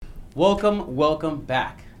Welcome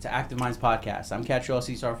back to Active Minds Podcast. I'm Catriel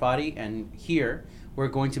C. Sarfati, and here we're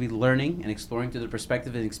going to be learning and exploring through the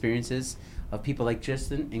perspective and experiences of people like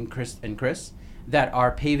Justin and Chris that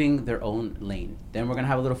are paving their own lane. Then we're going to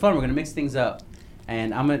have a little fun. We're going to mix things up.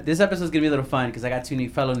 And this episode is going to be a little fun because I got two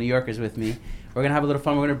fellow New Yorkers with me. We're going to have a little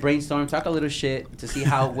fun. We're going to brainstorm, talk a little shit to see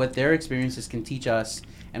how what their experiences can teach us.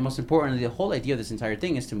 And most importantly, the whole idea of this entire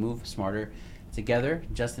thing is to move smarter together.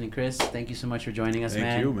 Justin and Chris, thank you so much for joining us, man.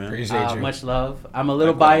 Thank you, man. Appreciate you. Much love. I'm a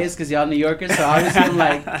little biased because y'all New Yorkers, so obviously I'm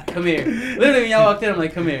like, come here. Literally, when y'all walked in, I'm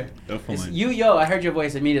like, come here. Definitely. I heard your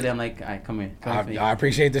voice immediately. I'm like, all right, come here. I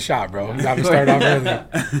appreciate the shot, bro. You got me started off early.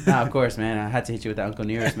 Nah, of course, man. I had to hit you with the Uncle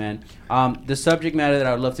Nearest, man. The subject matter that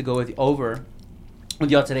I would love to go with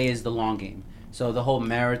y'all today is the long game. So the whole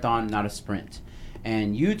marathon, not a sprint.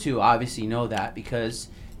 And you two obviously know that because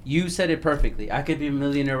you said it perfectly. I could be a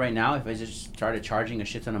millionaire right now if I just started charging a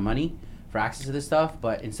shit ton of money for access to this stuff.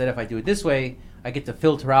 But instead, if I do it this way, I get to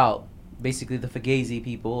filter out basically the fugazi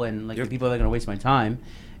people and the people that are going to waste my time.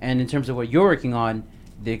 And in terms of what you're working on,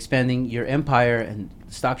 the expanding your empire and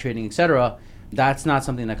stock trading, etc., that's not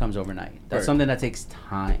something that comes overnight. That's something that takes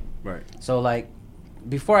time. Right. So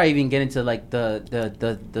before I even get into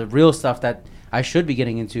the real stuff that I should be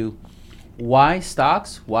getting into, why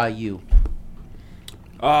stocks? Why you?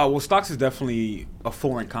 Well, stocks is definitely a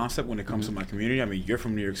foreign concept when it comes to my community. I mean, you're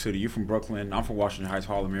from New York City, you're from Brooklyn, I'm from Washington Heights,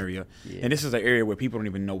 Harlem area. Yeah. And this is an area where people don't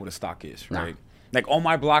even know what a stock is, right? Like on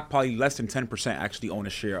my block, probably less than 10% actually own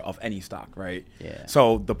a share of any stock, right? Yeah.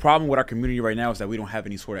 So the problem with our community right now is that we don't have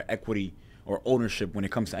any sort of equity or ownership when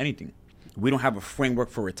it comes to anything. We don't have a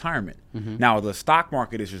framework for retirement. Mm-hmm. Now, the stock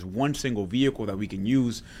market is just one single vehicle that we can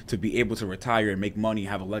use to be able to retire and make money,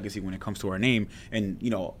 have a legacy when it comes to our name, and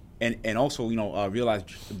and also realize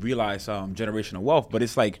generational wealth. But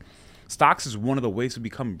it's like stocks is one of the ways to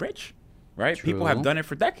become rich, right? True. People have done it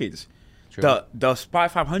for decades. True. The SPY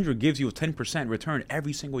 500 gives you a 10% return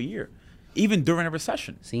every single year, even during a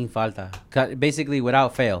recession. Sin falta, basically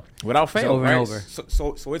without fail. Without fail, over right? and over.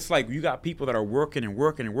 So it's like you got people that are working and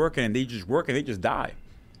working and working, and they just work and they just die.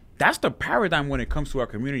 That's the paradigm when it comes to our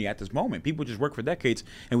community at this moment. People just work for decades,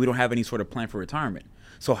 and we don't have any sort of plan for retirement.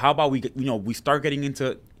 So how about we start getting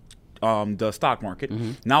into the stock market.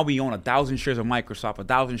 Mm-hmm. Now we own 1,000 shares of Microsoft,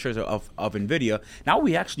 1,000 shares of NVIDIA. Now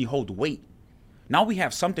we actually hold weight. Now we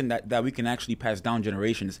have something that we can actually pass down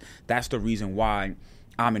generations. That's the reason why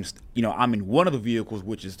I'm in one of the vehicles,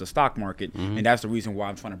 which is the stock market, and that's the reason why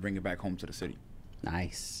I'm trying to bring it back home to the city.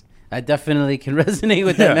 Nice. I definitely can resonate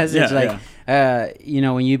with that message.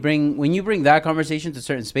 When you bring that conversation to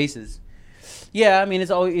certain spaces. Yeah, I mean,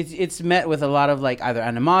 it's met with a lot of either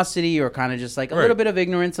animosity or kind of just a little bit of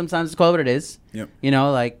ignorance. Sometimes it's called what it is. Yep.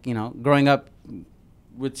 Growing up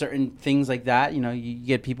with certain things like that, you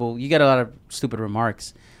get a lot of stupid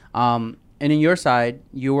remarks. And in your side,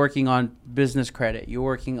 you're working on business credit. You're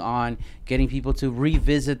working on getting people to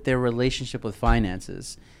revisit their relationship with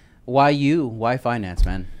finances. Why you? Why finance,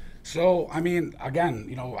 man? So, I mean,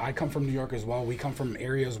 again, I come from New York as well. We come from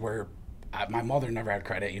areas where my mother never had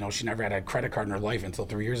credit. She never had a credit card in her life until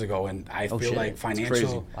 3 years ago. And I feel like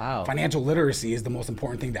financial literacy is the most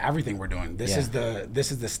important thing to everything we're doing. This is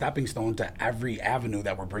the stepping stone to every avenue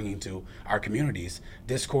that we're bringing to our communities,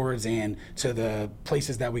 discords, and to the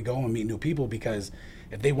places that we go and meet new people. Because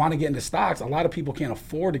if they want to get into stocks, a lot of people can't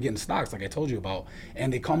afford to get into stocks, like I told you about.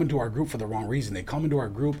 And they come into our group for the wrong reason. They come into our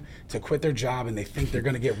group to quit their job, and they think they're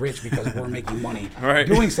going to get rich because we're making money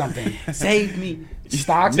doing something. Save me.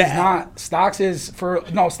 Stocks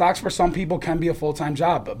for some people can be a full-time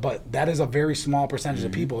job, but that is a very small percentage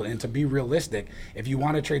of people. And to be realistic, if you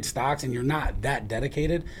want to trade stocks and you're not that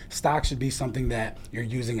dedicated, stocks should be something that you're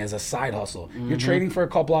using as a side hustle. Mm-hmm. You're trading for a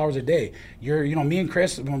couple hours a day. Me and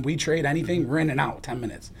Chris, when we trade anything, we're in and out 10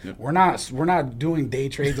 minutes. Yep. We're not doing day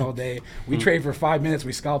trades all day. We trade for 5 minutes,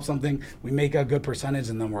 we scalp something, we make a good percentage,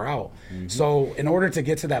 and then we're out. Mm-hmm. So in order to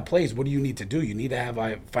get to that place, what do you need to do? You need to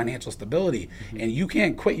have financial stability. Mm-hmm. And you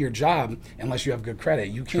can't quit your job unless you have good credit.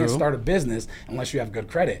 You can't start a business unless you have good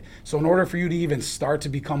credit. So in order for you to even start to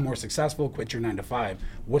become more successful, quit your 9 to 5.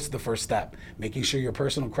 What's the first step? Making sure your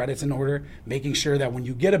personal credit's in order, making sure that when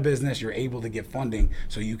you get a business, you're able to get funding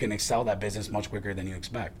so you can excel that business much quicker than you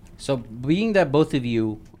expect. So being that both of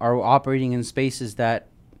you are operating in spaces that,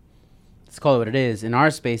 let's call it what it is, in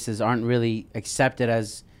our spaces aren't really accepted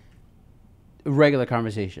as a regular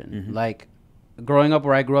conversation. Mm-hmm. Growing up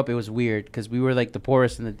where I grew up, it was weird because we were the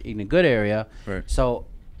poorest in a good area. Right. So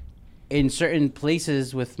in certain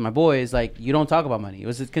places with my boys, you don't talk about money. It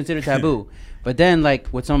was considered taboo. But then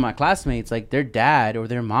with some of my classmates, their dad or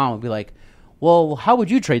their mom would be like, well, how would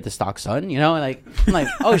you trade the stock, son? You know, like, I'm like,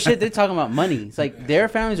 oh shit, they're talking about money. It's like their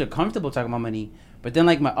families are comfortable talking about money, but then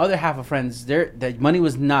like my other half of friends, that money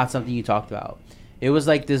was not something you talked about. It was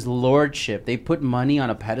like this lordship. They put money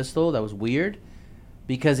on a pedestal that was weird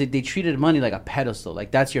because they treated money like a pedestal,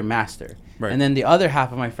 like that's your master. Right. And then the other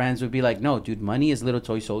half of my friends would be like, no, dude, money is little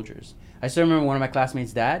toy soldiers. I still remember one of my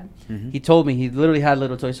classmates' dad. He told me he literally had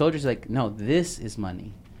little toy soldiers. He's like, no, this is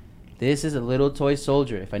money. This is a little toy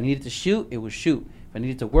soldier. If I needed to shoot, it will shoot. If I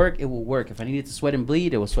needed to work, it will work. If I needed to sweat and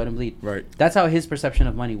bleed, it will sweat and bleed. Right. That's how his perception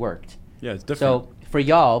of money worked. Yeah, it's different. So for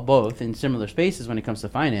y'all both in similar spaces when it comes to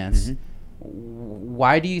finance,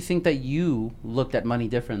 why do you think that you looked at money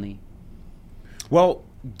differently? Well,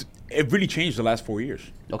 it really changed the last 4 years.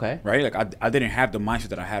 Okay. Right? Like, I didn't have the mindset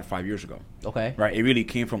that I had 5 years ago. Okay. Right? It really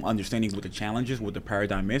came from understanding what the challenges, what the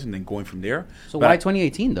paradigm is, and then going from there. So why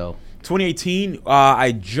 2018, though? 2018,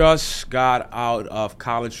 I just got out of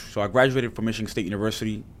college. So I graduated from Michigan State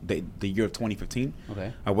University the year of 2015.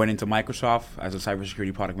 Okay. I went into Microsoft as a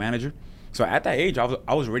cybersecurity product manager. So at that age, I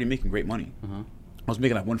was already making great money. I was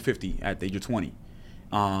making like $150 at the age of 20,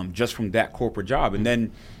 just from that corporate job. And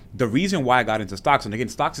then the reason why I got into stocks, and again,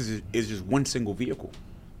 stocks is just one single vehicle.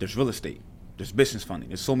 There's real estate, there's business funding,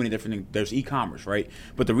 there's so many different things, there's e-commerce, right?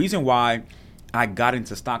 But the reason why I got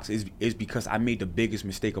into stocks is because I made the biggest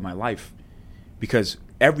mistake of my life. Because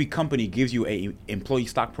every company gives you a employee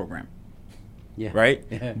stock program, right?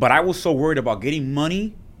 Yeah. But I was so worried about getting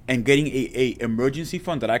money and getting a emergency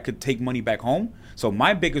fund that I could take money back home. So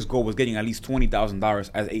my biggest goal was getting at least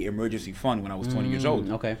 $20,000 as a emergency fund when I was 20 years old.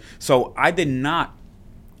 Okay. So I did not,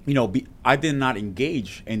 I did not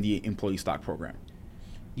engage in the employee stock program.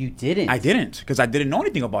 You didn't? I didn't, because I didn't know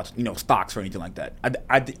anything about stocks or anything like that.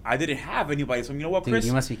 I didn't have anybody. So you know what, Chris? Dude,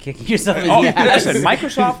 you must be kicking yourself in the ass. Listen,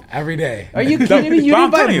 Microsoft every day. Are you kidding me? You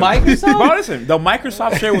didn't buy Microsoft? Bro, listen, the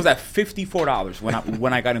Microsoft share was at $54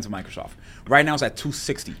 when I got into Microsoft. Right now it's at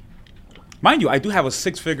 $260. Mind you, I do have a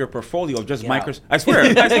 6-figure portfolio of just Microsoft. I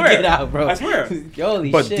swear. Get out, bro. I swear. Holy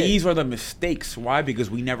but shit. These are the mistakes. Why? Because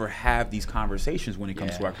we never have these conversations when it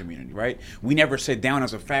comes to our community, right? We never sit down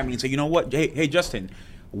as a family and say, you know what? Hey, Justin,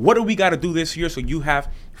 what do we got to do this year so you have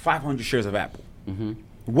 500 shares of Apple?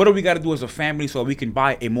 What do we got to do as a family so we can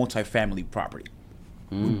buy a multifamily property?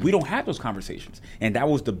 We don't have those conversations. And that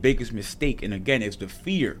was the biggest mistake. And again, it's the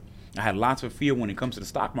fear. I had lots of fear when it comes to the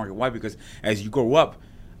stock market. Why? Because as you grow up,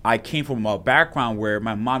 I came from a background where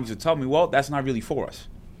my mom used to tell me, well, that's not really for us.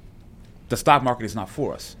 The stock market is not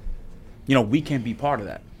for us. We can't be part of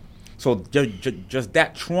that. So just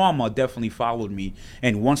that trauma definitely followed me.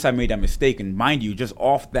 And once I made that mistake, and mind you, just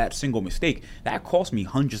off that single mistake, that cost me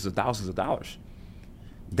hundreds of thousands of dollars.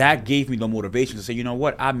 That gave me the motivation to say, you know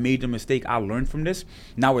what, I made the mistake, I learned from this.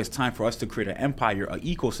 Now it's time for us to create an empire, an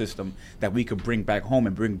ecosystem that we could bring back home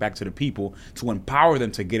and bring back to the people to empower them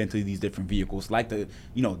to get into these different vehicles, like the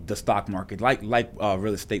stock market, like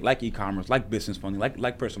real estate, like e-commerce, like business funding,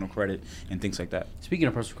 like personal credit and things like that. Speaking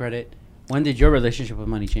of personal credit, when did your relationship with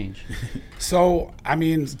money change? So, I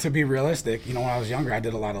mean, to be realistic, when I was younger, I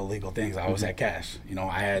did a lot of illegal things. I always had cash.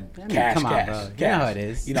 I had cash. Come on, cash. bro. You know how it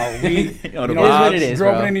is. We, it is what it is, grew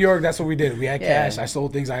up bro. in New York. That's what we did. We had cash. I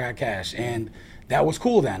sold things. I got cash, and that was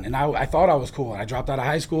cool then. And I thought I was cool. I dropped out of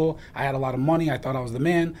high school. I had a lot of money. I thought I was the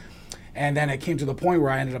man. And then it came to the point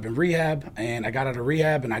where I ended up in rehab, and I got out of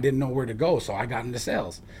rehab, and I didn't know where to go, so I got into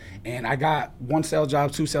sales. And I got 1 sales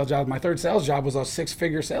job, 2 sales jobs. My 3rd sales job was a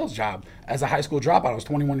 6-figure sales job as a high school dropout. I was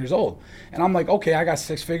 21 years old. And I'm like, okay, I got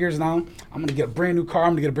 6 figures now. I'm going to get a brand new car. I'm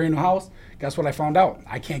going to get a brand new house. Guess what I found out?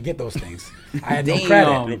 I can't get those things. I had no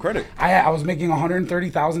credit. No credit. I was making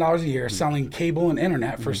 $130,000 a year selling cable and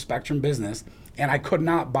internet for Spectrum Business. And I could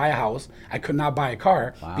not buy a house. I could not buy a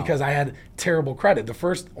car because I had terrible credit. The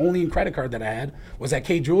first only credit card that I had was at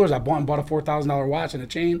K Jewelers. I bought a $4,000 watch and a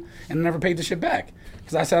chain and never paid the shit back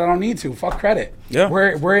because I said I don't need to. Fuck credit. Yeah.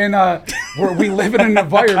 We live in an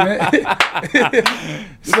environment.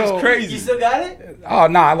 So crazy. You still got it? Oh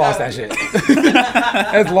no, I lost that shit.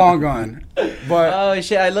 It's long gone. But oh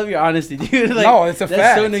shit, I love your honesty, dude. No, it's a fact.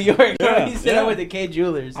 That's so New York. You said I went to K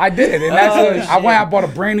Jewelers. I did, and that's I bought a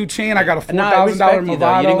brand new chain. I got a $4,000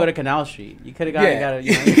 Movado. You didn't go to Canal Street. You could have got it.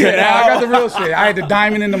 I got the real shit. I had the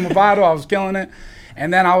diamond in the Movado. I was killing it.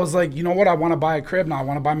 And then I was like, you know what? I want to buy a crib now. I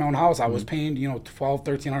want to buy my own house. I was paying, $1,200,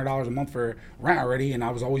 $1,300 a month for rent already, and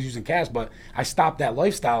I was always using cash. But I stopped that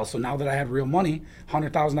lifestyle. So now that I had real money,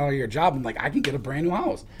 $100,000 a year job, I'm like, I can get a brand new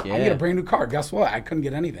house. Yeah. I can get a brand new car. Guess what? I couldn't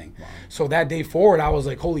get anything. Wow. So that day forward, I was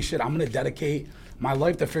like, holy shit, I'm going to dedicate my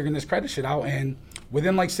life to figuring this credit shit out. And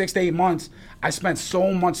within like 6 to 8 months, I spent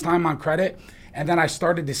so much time on credit. And then I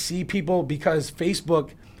started to see people because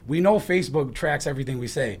Facebook We know Facebook tracks everything we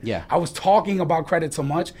say. Yeah. I was talking about credit so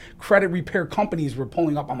much, credit repair companies were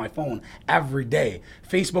pulling up on my phone every day.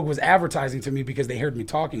 Facebook was advertising to me because they heard me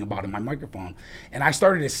talking about it in my microphone. And I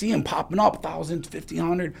started to see them popping up, 1,000,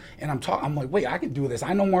 1,500. And I'm like, wait, I can do this.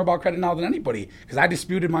 I know more about credit now than anybody because I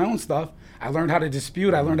disputed my own stuff. I learned how to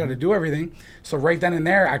dispute. I learned how to do everything. So right then and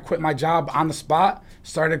there, I quit my job on the spot,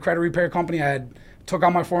 started a credit repair company. I took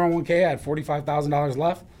out my 401k. I had $45,000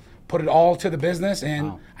 left, put it all to the business,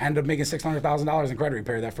 and I ended up making $600,000 in credit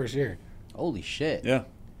repair that first year. Holy shit. Yeah.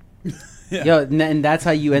 Yeah. Yo, and that's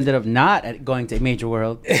how you ended up not going to Major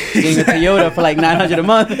World, getting a Toyota for like $900 a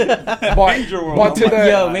month. Major World. But to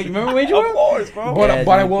the, remember Major World? Of course, bro. But, Yeah,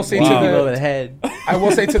 but I will say wow. to Over the head. I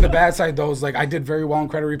will say to the bad side though, is like I did very well in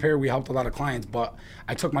credit repair. We helped a lot of clients, but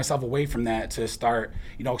I took myself away from that to start,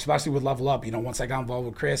 especially with Level Up. Once I got involved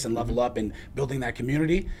with Chris and Level Up and building that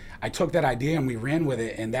community, I took that idea and we ran with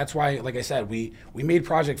it. And that's why, like I said, we made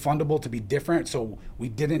Project Fundable to be different. So we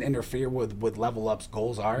didn't interfere with Level Up's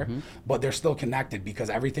goals are, but they're still connected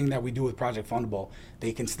because everything that we do with Project Fundable,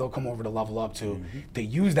 they can still come over to Level Up to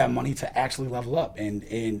use that money to actually level up and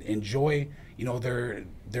enjoy,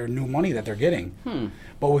 their new money that they're getting.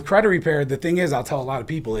 But with credit repair, the thing is, I'll tell a lot of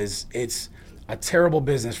people is it's a terrible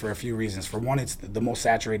business for a few reasons. For one, it's the most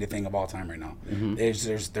saturated thing of all time right now.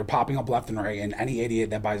 They're popping up left and right, and any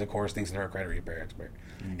idiot that buys a course thinks they're a credit repair expert.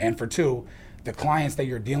 And for two, the clients that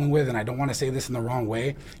you're dealing with, and I don't want to say this in the wrong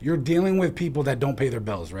way, you're dealing with people that don't pay their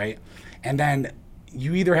bills, right? And then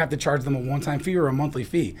you either have to charge them a one-time fee or a monthly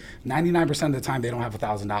fee. 99% of the time, they don't have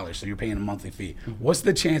 $1,000, so you're paying a monthly fee. What's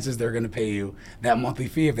the chances they're going to pay you that monthly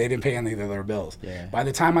fee if they didn't pay any of their bills? Yeah. By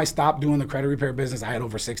the time I stopped doing the credit repair business, I had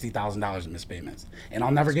over $60,000 in missed payments, and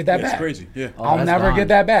I'll never get that back. That's crazy. Yeah. Oh, I'll that's never gone. get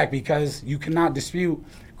that back because you cannot dispute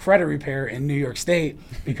credit repair in New York State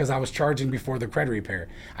because I was charging before the credit repair.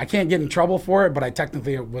 I can't get in trouble for it, but I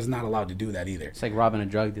technically was not allowed to do that either. It's like robbing a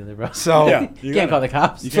drug dealer, bro. So you can't call the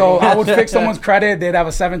cops. So I would fix someone's credit. They'd have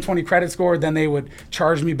a 720 credit score. Then they would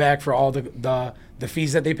charge me back for all the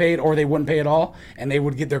fees that they paid, or they wouldn't pay at all, and they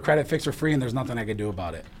would get their credit fixed for free, and there's nothing I could do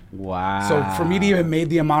about it. Wow. So for me to even make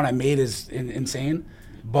the amount I made is insane,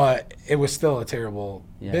 but it was still a terrible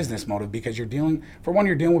business motive because you're dealing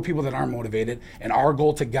with people that aren't motivated, and our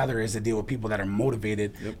goal together is to deal with people that are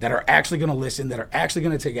motivated, that are actually going to listen, that are actually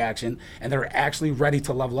going to take action, and that are actually ready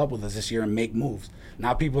to level up with us this year and make moves.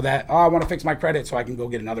 Not people that, I want to fix my credit so I can go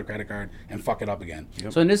get another credit card and fuck it up again.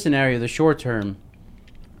 So in this scenario, the short term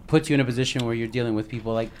puts you in a position where you're dealing with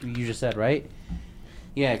people like you just said, right?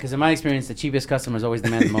 Yeah, because in my experience, the cheapest customers always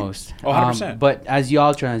demand the most. 100%. But as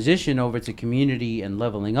y'all transition over to community and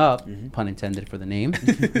leveling up, pun intended for the name,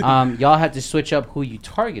 y'all had to switch up who you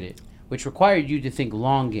targeted, which required you to think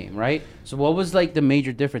long game, right? So what was like the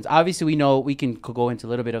major difference? Obviously, we know we can go into a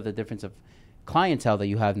little bit of the difference of clientele that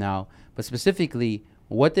you have now, but specifically,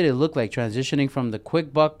 what did it look like transitioning from the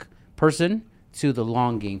quick buck person to the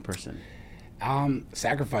long game person?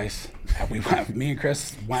 Sacrifice. Me and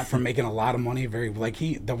Chris went from making a lot of money.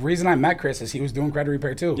 The reason I met Chris is he was doing credit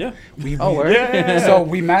repair too. Yeah. So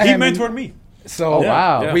we met him. He mentored me. So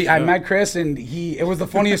wow. I met Chris, and it was the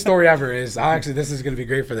funniest story ever. This is going to be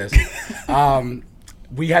great for this.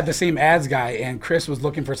 We had the same ads guy, and Chris was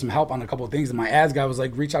looking for some help on a couple of things, and my ads guy was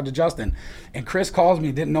like, reach out to Justin. And Chris calls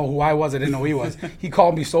me, didn't know who I was, I didn't know who he was. He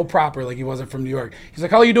called me so proper, like he wasn't from New York. He's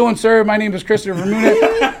like, how you doing, sir? My name is Christopher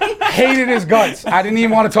Vermeulen. Hated his guts. I didn't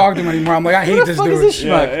even want to talk to him anymore. I'm like, I hate this dude. Who is this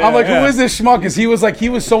schmuck? I'm like, who is this schmuck? Because he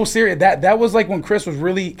was so serious. That was like when Chris was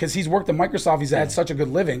really, because he's worked at Microsoft, he's had such a good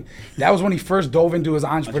living. That was when he first dove into his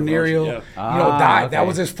entrepreneurial, dive. Okay. That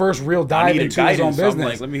was his first real dive into his own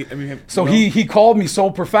business. Like, let me So he called me so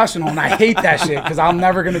professional, and I hate that shit because I'm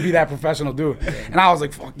never gonna be that professional dude. And I was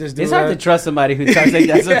like, fuck this dude. It's hard to trust somebody who talks like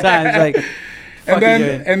that sometimes. Like,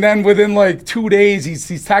 and then within like 2 days, he's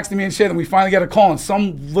texting me and shit, and we finally get a call, and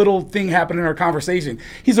some little thing happened in our conversation.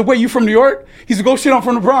 He's like, wait, you from New York? He's like, go shit, I'm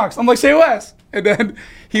from the Bronx. I'm like, say less. And then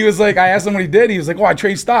he was like, I asked him what he did. He was like, I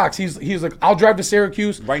trade stocks. He was like, I'll drive to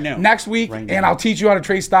Syracuse right now next week, and I'll teach you how to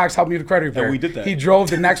trade stocks, help me with credit repair. And we did that. He drove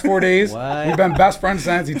the next 4 days. We've been best friends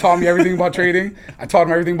since. He taught me everything about trading. I taught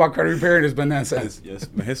him everything about credit repair, and it's been that since. Yes,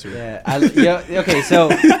 my history. Okay, so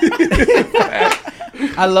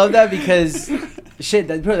I love that because shit,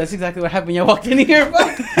 bro, that's exactly what happened when you walked in here, bro.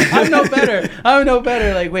 I'm no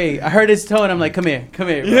better. Like, wait, I heard his tone. I'm like, come here, bro.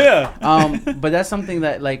 Yeah. But that's something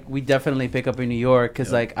that like we definitely pick up in New York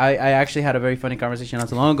because like I actually had a very funny conversation not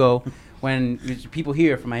so long ago when people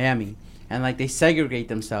here from Miami and like they segregate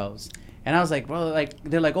themselves. And I was like, bro, like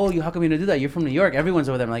they're like, oh, how come you don't do that? You're from New York. Everyone's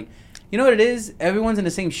over there. I'm like, You know what it is? Everyone's in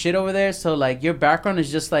the same shit over there. So like your background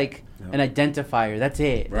is just like an identifier. That's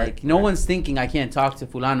it. Right, Like no one's thinking I can't talk to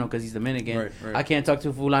Fulano because he's Dominican. Right. I can't talk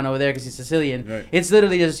to Fulano over there because he's Sicilian. Right. It's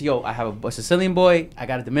literally just, yo, I have a Sicilian boy. I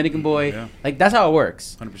got a Dominican boy. Yeah. Like that's how it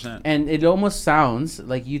works. 100%. And it almost sounds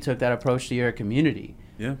like you took that approach to your community.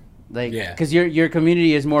 Yeah. Like, because your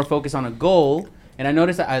community is more focused on a goal. And I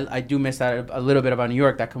noticed that I do miss that a little bit about New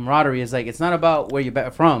York. That camaraderie is like, it's not about where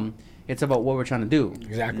you're from. It's about what we're trying to do.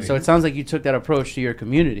 Exactly. So it sounds like you took that approach to your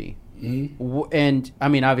community. Mm-hmm. And I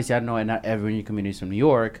mean, obviously, I know not everyone in your community is from New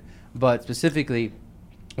York, but specifically,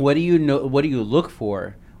 what do you know? What do you look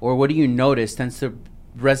for, or what do you notice tends to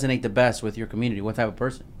resonate the best with your community? What type of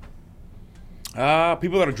person?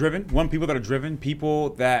 People that are driven.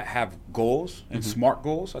 People that have goals and smart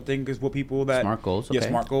goals. I think is what people that Smart goals. Okay. Yeah,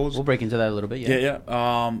 smart goals. We'll break into that a little bit. Yeah.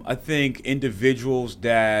 I think individuals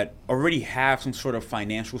that already have some sort of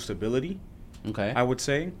financial stability. Okay. I would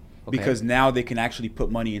say. Because now they can actually put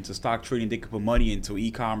money into stock trading. They can put money into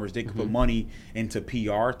e-commerce. They can put money into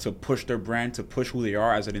PR to push their brand, to push who they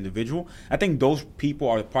are as an individual. I think those people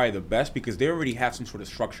are probably the best because they already have some sort of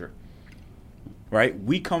structure. Right?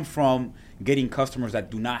 We come from getting customers that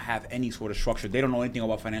do not have any sort of structure. They don't know anything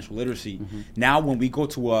about financial literacy. Now when we go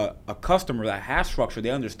to a customer that has structure, they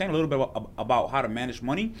understand a little bit about how to manage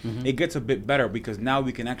money. It gets a bit better because now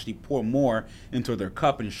we can actually pour more into their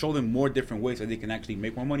cup and show them more different ways that they can actually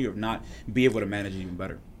make more money or not be able to manage it even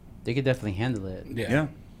better. They could definitely handle it. Yeah.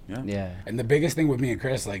 And the biggest thing with me and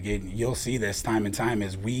Chris, like you'll see this time and time,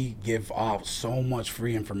 is we give off so much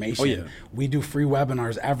free information. Oh, yeah. We do free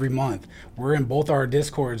webinars every month. We're in both our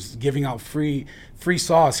Discords giving out free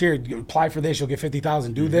sauce. Here, you apply for this, you'll get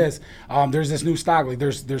 50,000. Do this. There's this new stock. Like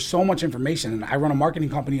there's so much information. And I run a marketing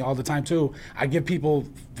company all the time too. I give people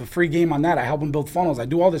the free game on that. I help them build funnels. I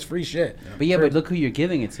do all this free shit. But but look who you're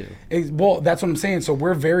giving it to. Well, that's what I'm saying. So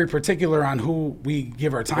we're very particular on who we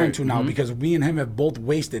give our time to now because we and him have both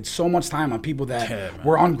wasted so much time on people that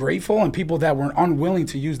were ungrateful and people that were unwilling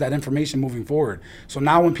to use that information moving forward. So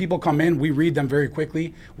now when people come in, we read them very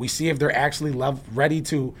quickly. We see if they're actually ready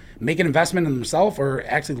to make an investment in themselves or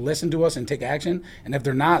actually listen to us and take action. And if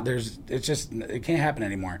they're not, it can't happen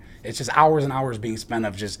anymore. It's just hours and hours being spent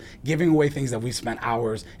of just giving away things that we spent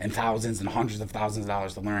hours and thousands and hundreds of thousands of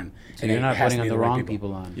dollars to learn. So you're not putting the wrong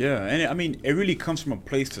people on. Yeah, and I mean, it really comes from a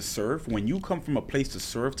place to serve. When you come from a place to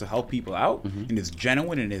serve, to help people out, and it's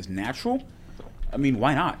genuine and it's natural, I mean,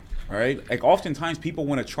 why not? Right? Like oftentimes people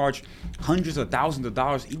want to charge hundreds of thousands of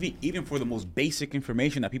dollars, even for the most basic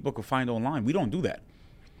information that people could find online. We don't do that.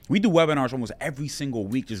 We do webinars almost every single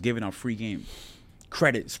week, just giving out free game,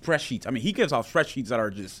 credit, spreadsheets. I mean, he gives out spreadsheets that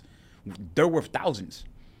are they're worth thousands,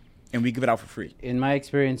 and we give it out for free. In my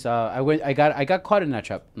experience, I got caught in that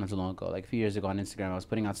trap not too long ago, like a few years ago on Instagram. I was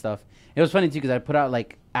putting out stuff. It was funny too because I put out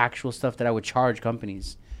like actual stuff that I would charge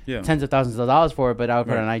companies tens of thousands of dollars for it, but I would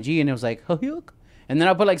put it on IG and it was like, and then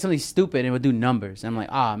I put like something stupid and it would do numbers. And I'm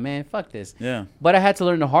like, man, fuck this. Yeah. But I had to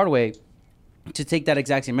learn the hard way to take that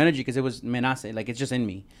exact same energy because it was menace, like it's just in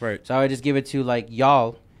me. Right. So I would just give it to like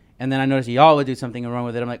y'all, and then I noticed y'all would do something wrong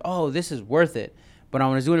with it. I'm like, oh, this is worth it. But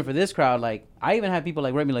when I was doing it for this crowd, like I even had people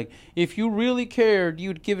like write me like, if you really cared,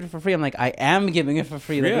 you'd give it for free. I'm like, I am giving it for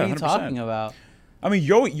free. Like, what are you 100%. talking about? I mean,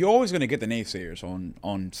 you're always gonna get the naysayers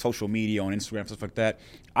on social media, on Instagram, stuff like that.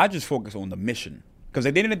 I just focus on the mission. Because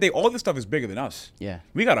at the end of the day, all this stuff is bigger than us. Yeah.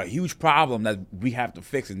 We got a huge problem that we have to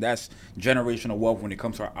fix, and that's generational wealth when it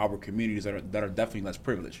comes to our communities that are definitely less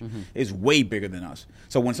privileged. It's way bigger than us.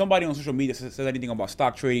 So when somebody on social media says anything about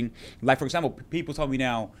stock trading, like, for example, people tell me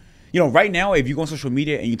now, right now, if you go on social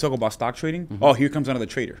media and you talk about stock trading, oh, here comes another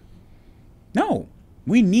trader. No.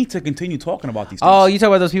 We need to continue talking about these things. Oh, you talk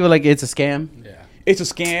about those people like it's a scam? Yeah. It's a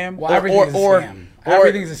scam. Well, everything's a scam.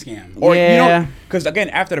 Everything's a scam. Or, because again,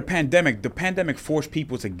 after the pandemic forced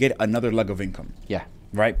people to get another leg of income. Yeah.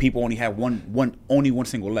 Right? People only had one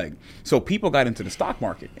single leg. So people got into the stock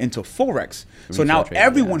market, into Forex. So now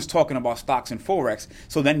everyone's talking about stocks and Forex.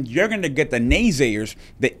 So then you're going to get the naysayers,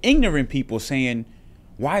 the ignorant people saying,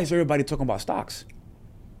 why is everybody talking about stocks?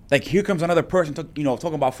 Like, here comes another person talking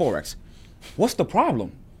about Forex. What's the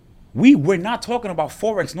problem? We were not talking about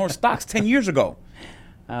Forex nor stocks 10 years ago.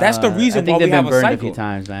 That's the reason why we have a cycle. A few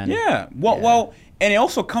times, man. Yeah. Well, and it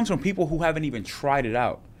also comes from people who haven't even tried it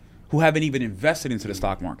out, who haven't even invested into the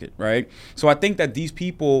stock market, right? So I think that these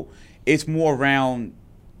people, it's more around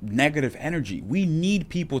negative energy. We need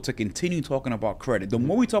people to continue talking about credit. The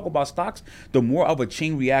more we talk about stocks, the more of a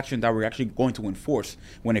chain reaction that we're actually going to enforce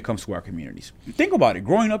when it comes to our communities. Think about it.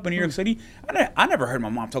 Growing up in New York City, I never heard my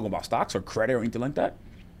mom talk about stocks or credit or anything like that.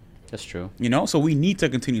 That's true. You know, so we need to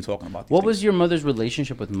continue talking about these What things. was your mother's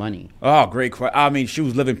relationship with money? Oh, great question. I mean, she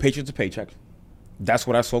was living paycheck to paycheck. That's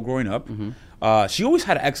what I saw growing up. She always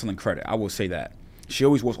had excellent credit. I will say that. She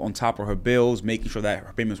always was on top of her bills, making sure that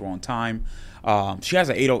her payments were on time. She has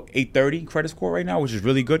an 830 credit score right now, which is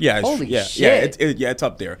really good. Yeah, Holy shit. shit. It's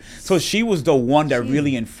up there. So she was the one that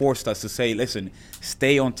really enforced us to say, listen,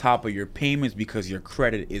 stay on top of your payments because your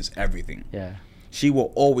credit is everything. Yeah. She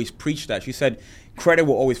will always preach that. She said, credit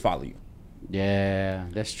will always follow you. Yeah,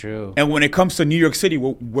 that's true. And when it comes to New York City,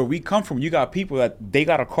 where we come from, you got people that they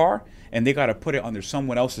got a car and they got to put it under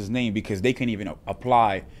someone else's name because they can't even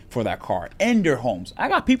apply for that car and their homes. I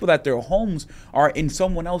got people that their homes are in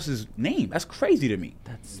someone else's name. That's crazy to me.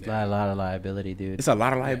 That's a lot of liability, dude. It's a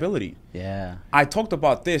lot of liability. Yeah. I talked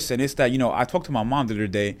about this, and it's that, I talked to my mom the other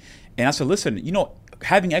day, and I said, listen,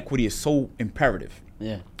 having equity is so imperative.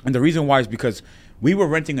 Yeah. And the reason why is because we were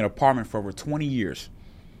renting an apartment for over 20 years.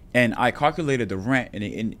 And I calculated the rent,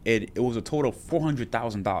 and it was a total of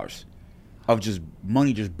 $400,000 of just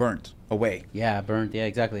money just burnt away. Yeah, burnt. Yeah,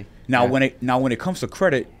 exactly. Now, when it comes to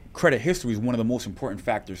credit history is one of the most important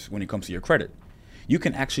factors when it comes to your credit. You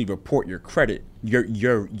can actually report your credit,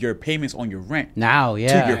 your payments on your rent now,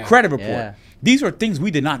 yeah, to your credit report. Yeah. These are things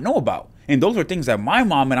we did not know about, and those are things that my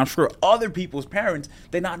mom and I'm sure other people's parents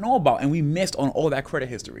did not know about, and we missed on all that credit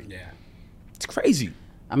history. Yeah, it's crazy.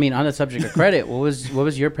 I mean, on the subject of credit, what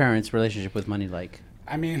was your parents' relationship with money like?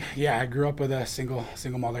 I mean, yeah, I grew up with a single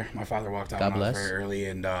mother. My father walked out God when I was bless. very early,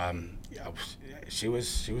 and she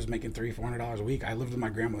was making $300-400 a week. I lived with my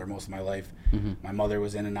grandmother most of my life. My mother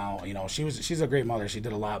was in and out. She's a great mother. She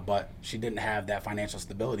did a lot, but she didn't have that financial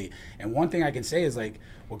stability. And one thing I can say is, like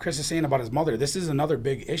what Chris is saying about his mother, this is another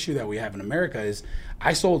big issue that we have in America. Is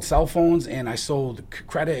I sold cell phones and I sold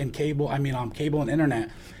credit and cable. Cable and internet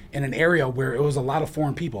in an area where it was a lot of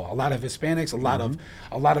foreign people, a lot of Hispanics,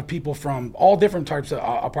 a lot of people from all different types of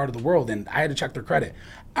a part of the world, and I had to check their credit.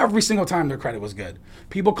 Every single time their credit was good.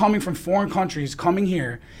 People coming from foreign countries coming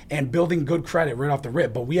here and building good credit right off the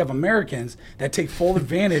rip. But we have Americans that take full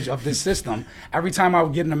advantage of this system. Every time I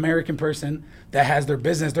would get an American person that has their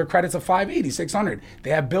business, their credit's a 580, 600. They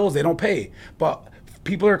have bills they don't pay. But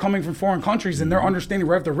people are coming from foreign countries and they're understanding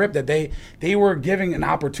right off the rip that they were giving an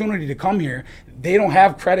opportunity to come here. They don't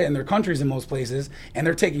have credit in their countries in most places, and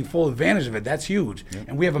they're taking full advantage of it. That's huge. Yep.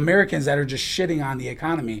 And we have Americans that are just shitting on the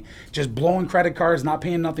economy, just blowing credit cards, not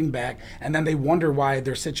paying nothing back, and then they wonder why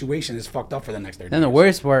their situation is fucked up for the next 30 years. And the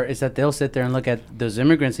worst part is that they'll sit there and look at those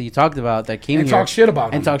immigrants that you talked about that came and here. Talk shit about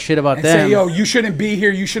them. And talk shit about and them. say, yo, you shouldn't be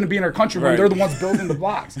here. You shouldn't be in our country when they're the ones building the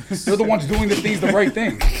blocks. They're the ones doing the things the right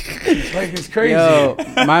thing. Like, it's crazy. Yo,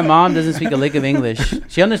 my mom doesn't speak a lick of English.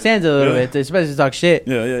 She understands a little bit, especially to talk shit.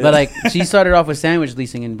 But like, she started off with sandwich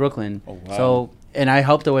leasing in Brooklyn. Oh, wow. So, and I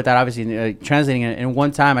helped her with that, obviously, translating it. And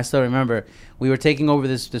one time, I still remember, we were taking over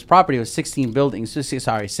this property. It was 16 buildings.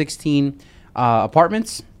 16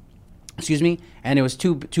 apartments. Excuse me. And it was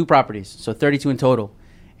two properties, so 32 in total.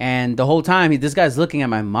 And the whole time, this guy's looking at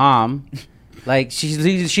my mom, like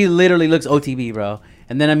she literally looks OTB, bro.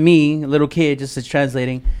 And then at me, a little kid, just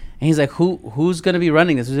translating. And he's like, who's going to be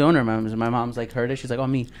running this? Who's the owner? My mom's like, heard it. She's like, oh,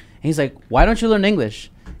 me. And he's like, why don't you learn English?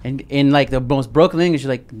 And in like the most broken English, she's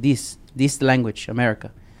like, this language,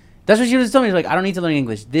 America. That's what she was telling me. She's like, I don't need to learn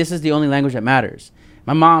English. This is the only language that matters.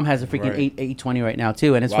 My mom has a freaking 820 right now,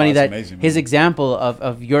 too. And it's funny that amazing, his example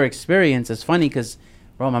of your experience is funny because,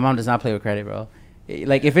 bro, my mom does not play with credit, bro.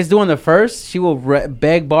 Like, if it's doing the first, she will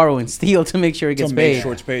beg, borrow, and steal to make sure it gets paid. Make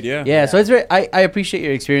sure it's paid, yeah. Yeah, so it's very. I appreciate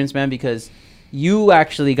your experience, man, because you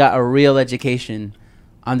actually got a real education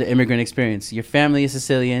on the immigrant experience. Your family is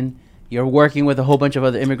Sicilian. You're working with a whole bunch of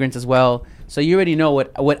other immigrants as well. So you already know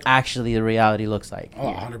what actually the reality looks like.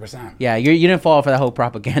 Oh, 100%. Yeah, you didn't fall for that whole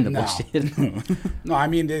propaganda bullshit. No, I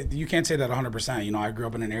mean, you can't say that 100%. I grew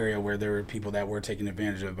up in an area where there were people that were taking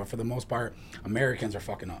advantage of it. But for the most part, Americans are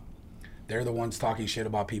fucking up. They're the ones talking shit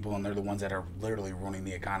about people, and they're the ones that are literally ruining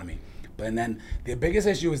the economy. And then the biggest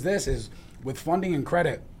issue is with funding and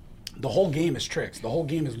credit, the whole game is tricks. The whole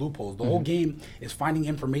game is loopholes. The whole game is finding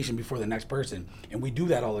information before the next person, and we do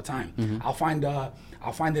that all the time. I'll find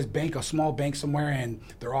this bank, a small bank somewhere, and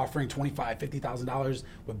they're offering $25,000, $50,000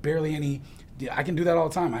 with barely any. I can do that all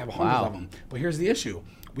the time. I have hundreds of them. But here's the issue: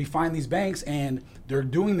 we find these banks, and they're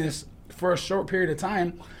doing this for a short period of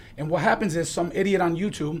time, and what happens is some idiot on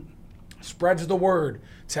YouTube spreads the word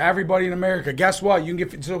to everybody in America. Guess what? You can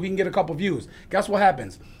get so he can get a couple views. Guess what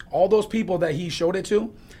happens? All those people that he showed it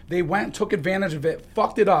to, they went, took advantage of it,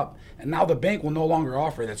 fucked it up, And now the bank will no longer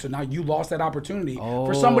offer that. So now you lost that opportunity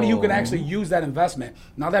for somebody who can actually use that investment.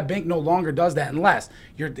 Now that bank no longer does that unless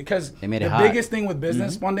because the biggest thing with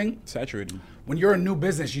business funding, saturated. When you're a new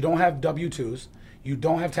business, you don't have W-2s, you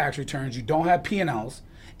don't have tax returns, you don't have P&Ls.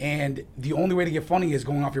 And the only way to get funding is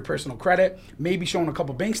going off your personal credit, maybe showing a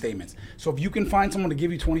couple bank statements. So if you can find someone to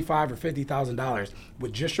give you $25,000 or $50,000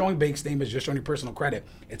 with just showing bank statements, just showing your personal credit,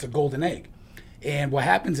 it's a golden egg. And what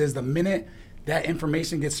happens is the minute that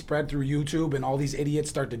information gets spread through YouTube and all these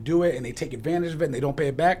idiots start to do it and they take advantage of it and they don't pay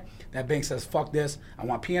it back, that bank says, fuck this, I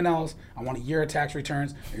want P&Ls, I want a year of tax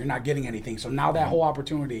returns, or you're not getting anything. So now that whole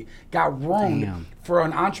opportunity got ruined for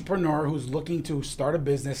an entrepreneur who's looking to start a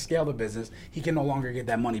business, scale the business. He can no longer get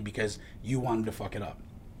that money because you want him to fuck it up.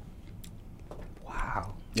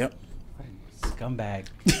 Wow. Yep. Scumbag.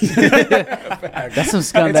 That's some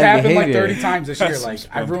scumbag It's happened behavior. like 30 times this year. That's Like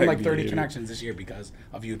some I've ruined like scumbag 30 behavior. connections this year because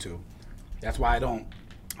of YouTube. That's why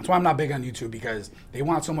I'm not big on YouTube, because they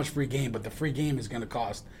want so much free game, but the free game is going to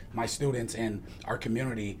cost my students and our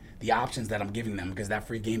community the options that I'm giving them, because that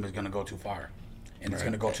free game is going to go too far and it's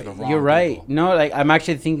going to go to the wrong You're right. people. No, like I'm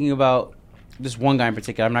actually thinking about this one guy in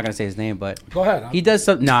particular. I'm not gonna say his name, but Go ahead. he does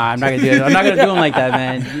some. Nah, I'm not gonna do it. I'm not gonna do him like that,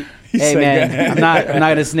 man. Hey, man, I'm not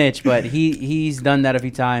gonna snitch, but he's done that a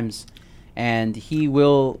few times, and he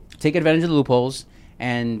will take advantage of the loopholes.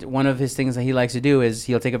 And one of his things that he likes to do is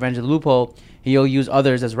he'll take advantage of the loophole. He'll use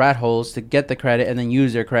others as rat holes to get the credit and then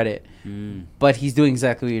use their credit. But he's doing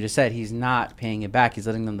exactly what you just said. He's not paying it back. He's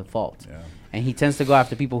letting them default. Yeah. And he tends to go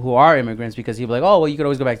after people who are immigrants because he'll be like, oh, well, you could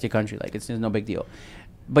always go back to your country. Like, it's no big deal.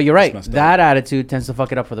 But you're right. That attitude tends to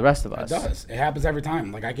fuck it up for the rest of us. It does. It happens every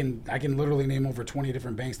time. Like I can literally name over 20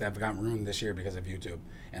 different banks that have gotten ruined this year because of YouTube.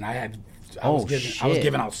 And I was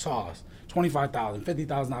giving out sauce. $25,000,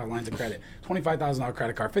 $50,000 lines of credit, $25,000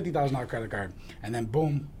 credit card, $50,000 credit card, and then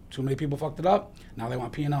boom, too many people fucked it up. Now they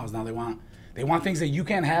want P&Ls. Now they want things that you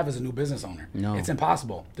can't have as a new business owner. No, it's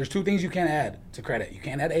impossible. There's two things you can't add to credit. You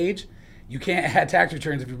can't add age. You can't add tax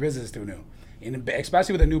returns if your business is too new. And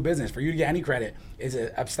especially with a new business, for you to get any credit it's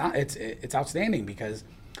outstanding, because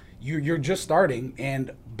you're just starting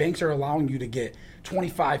and banks are allowing you to get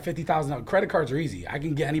 $25,000, $50,000. Credit cards are easy. I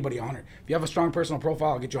can get anybody 100. If you have a strong personal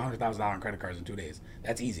profile, I'll get you $100,000 in credit cards in 2 days.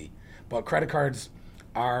 That's easy. But credit cards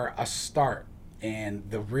are a start, and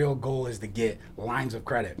the real goal is to get lines of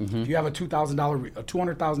credit. If you have a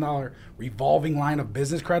 $200,000 revolving line of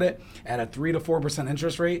business credit at a 3 to 4%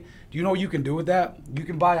 interest rate, do you know what you can do with that? You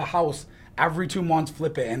can buy a house every 2 months,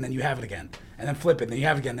 flip it, and then you have it again. And then flip it, and then you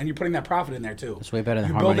have it again. Then you're putting that profit in there too. It's way better than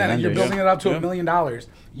you hard build money that, and you're lenders. building it up to $1 million.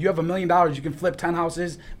 You have $1 million. You can flip 10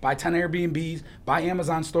 houses, buy 10 Airbnbs, buy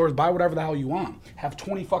Amazon stores, buy whatever the hell you want. Have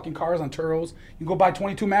 20 fucking cars on Turos. You can go buy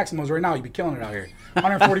 22 Maximas right now. You'd be killing it out here.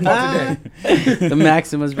 140 bucks a day. The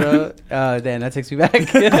Maximas, bro. Damn, that takes me back.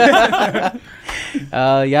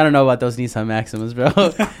 Yeah, I don't know about those Nissan Maximas, bro.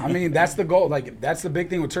 I mean, that's the goal. Like, that's the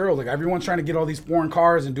big thing with Turo. Like, everyone's trying to get all these foreign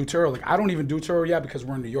cars and do Turo. Like, I don't even do Turo yet because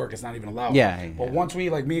we're in New York. It's not even allowed. Yeah. But once we,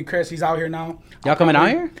 like me and Chris, he's out here now. Y'all coming out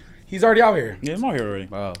here? He's already out here. Yeah, I'm out here already.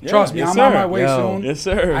 Wow. Yeah, Trust me, yes, I'm sir. on my way Yo. soon. Yes,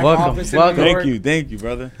 sir. I have an Welcome. office in Welcome. New York. Thank you,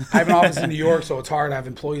 brother. I have an office in New York, so it's hard. I have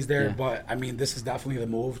employees there, Yeah. but I mean, this is definitely the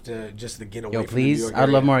move to get away Yo, from the New please. York I'd love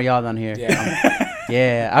area. more of y'all down here. Yeah.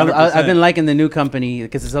 Yeah, I've been liking the new company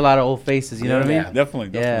because it's a lot of old faces. You know what I mean? Yeah.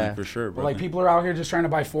 Definitely, Yeah. for sure, But bro. like, people are out here just trying to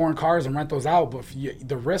buy foreign cars and rent those out. But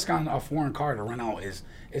the risk on a foreign car to rent out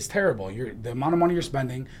is terrible. The amount of money you're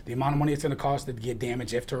spending, the amount of money it's going to cost to get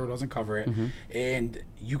damaged if Turo doesn't cover it, and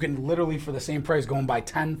you can literally, for the same price, go and buy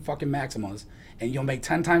 10 fucking Maximas, and you'll make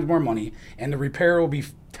 10 times more money, and the repair will be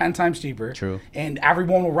 10 times cheaper. True. And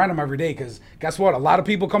everyone will rent them every day, because guess what? A lot of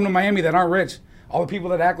people come to Miami that aren't rich. All the people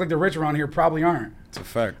that act like they're rich around here probably aren't. It's a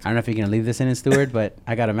fact. I don't know if you're gonna leave this in, Stewart, but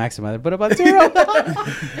I got a Maxima that put up on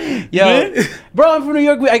Turo. Yo, bro, I'm from New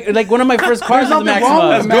York. Like one of my first cars was a There's nothing wrong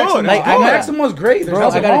with Maxima. the Maxima. Like, The Maxima's great. There's Bro, I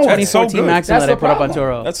nothing got a wrong with it. so 2014 good. Maxima That's that I the put up on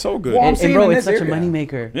problem. Turo. That's so good. Well, I'm And saying bro, in it's this such a area.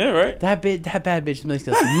 moneymaker. Yeah, right. That bad bitch makes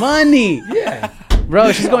us money. Yeah.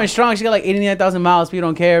 Bro, she's going strong. She got like 89,000 miles. People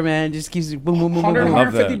don't care, man. Just keeps boom, boom, boom, boom, 100, boom. love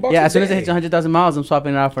 150 that. bucks Yeah, a as soon as it day. hits 100,000 miles, I'm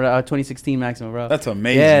swapping it out for a 2016 Maxima, bro. That's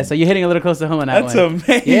amazing. Yeah, so you're hitting a little close to home on that That's one.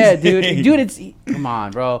 amazing. Yeah, dude, it's come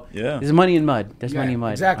on, bro. Yeah. There's money in mud. There's Yeah, money in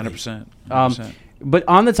mud. exactly. 100%. But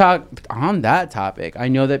on that topic, I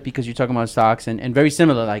know that because you're talking about stocks and very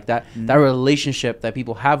similar like that, that relationship that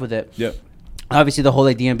people have with it. Yep. Obviously, the whole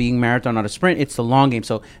idea of being marathon, not a sprint, it's the long game.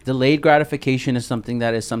 So delayed gratification is something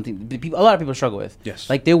a lot of people struggle with. Yes.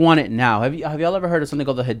 Like they want it now. Have y'all ever heard of something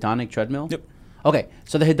called the hedonic treadmill? Yep. Okay,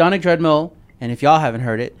 so the hedonic treadmill, and if y'all haven't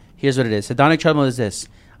heard it, here's what it is. Hedonic treadmill is this.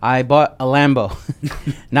 I bought a Lambo.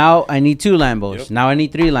 Now I need 2 Lambos. Yep. Now I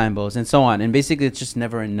need 3 Lambos, and so on. And basically, it's just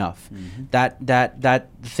never enough. That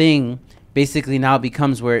thing basically now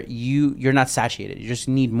becomes where you're not satiated. You just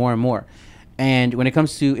need more and more. And when it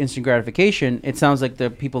comes to instant gratification, it sounds like the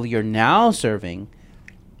people you're now serving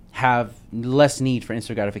have less need for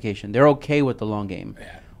instant gratification. They're okay with the long game.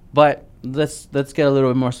 Yeah. But let's get a little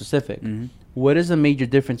bit more specific. What is the major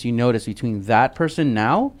difference you notice between that person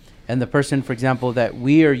now and the person, for example, that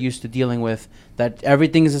we are used to dealing with, that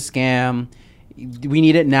everything is a scam, we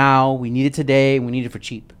need it now, we need it today, we need it for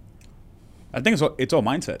cheap? I think it's all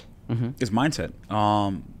mindset. It's mindset.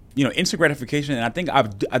 Instant gratification, and I think I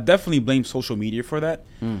definitely blame social media for that,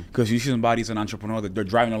 because you see somebody's an entrepreneur that they're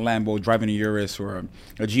driving a Lambo, driving a Urus or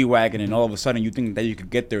a G-Wagon, and all of a sudden you think that you could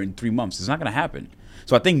get there in 3 months. It's not going to happen.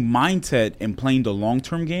 So I think mindset and playing the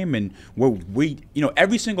long-term game, and where we,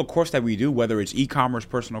 every single course that we do, whether it's e-commerce,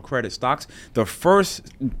 personal credit, stocks, the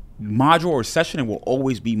first module or session, it will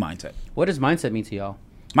always be mindset. What does mindset mean to y'all?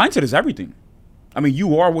 Mindset is everything. I mean,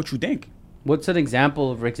 you are what you think. What's an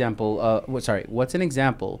example, what's an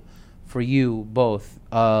example for you both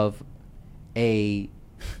of I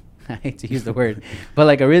hate to use the word, but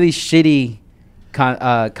like a really shitty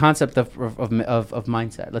concept of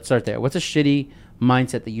mindset? Let's start there. What's a shitty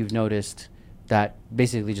mindset that you've noticed that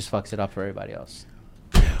basically just fucks it up for everybody else?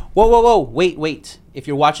 Whoa. Wait. If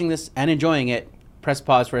you're watching this and enjoying it, press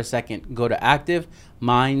pause for a second. Go to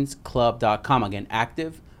activemindsclub.com. Again,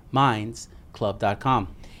 activemindsclub.com.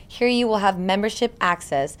 Here you will have membership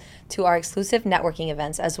access to our exclusive networking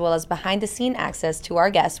events, as well as behind-the-scene access to our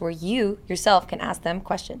guests where you yourself can ask them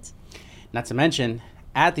questions. Not to mention,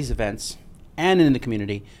 at these events and in the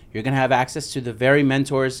community, you're going to have access to the very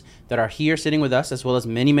mentors that are here sitting with us, as well as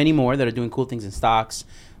many, many more that are doing cool things in stocks,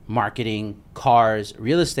 marketing, cars,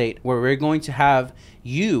 real estate, where we're going to have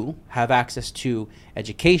you have access to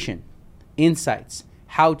education, insights,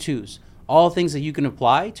 how-tos, all things that you can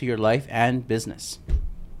apply to your life and business.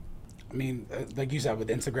 I mean, like you said, with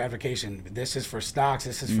instant gratification, this is for stocks,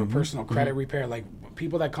 this is for personal credit repair. Like,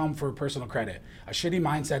 people that come for personal credit, a shitty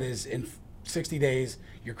mindset is in 60 days,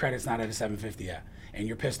 your credit's not at a 750 yet, and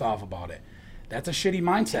you're pissed off about it. That's a shitty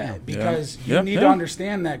mindset, because you need to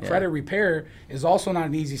understand that credit repair is also not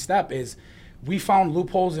an easy step. We found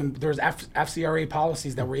loopholes, and there's FCRA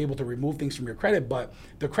policies that were able to remove things from your credit, but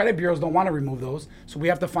the credit bureaus don't want to remove those, so we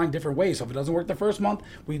have to find different ways. So if it doesn't work the first month,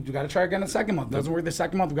 we got to try again the second month. If it doesn't work the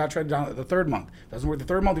second month, we got to try it down the third month. If it doesn't work the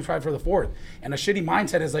third month, we try it for the fourth. And a shitty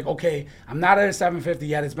mindset is like, okay, I'm not at a 750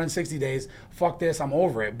 yet, it's been 60 days, fuck this, I'm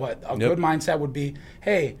over it. But a good mindset would be,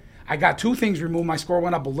 hey, I got 2 things removed. My score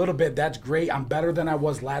went up a little bit. That's great. I'm better than I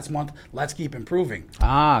was last month. Let's keep improving.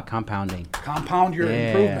 Compounding. Compound your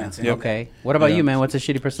improvements. Okay. What about you, man? What's a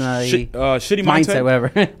shitty personality? Shitty mindset, whatever.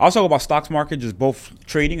 I'll talk about stocks market, just both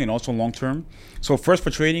trading and also long term. So first, for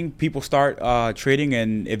trading, people start trading,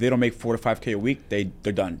 and if they don't make 4 to 5K a week,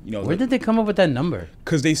 they're done. Where did they come up with that number?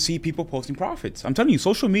 Because they see people posting profits. I'm telling you,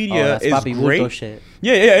 social media is Bobby great. Wulto shit.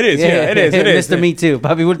 Yeah, it is. It is. Mr. Me Too.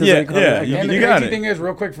 Bobby Wulto. And the crazy thing is,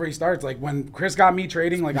 real quick before he starts, like when Chris got me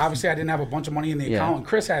trading, like obviously I didn't have a bunch of money in the account, and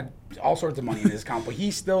Chris had all sorts of money in his account, but he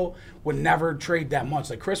still would never trade that much.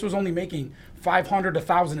 Like Chris was only making $500 to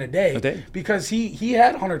 $1,000 a day because he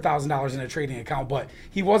had $100,000 in a trading account, but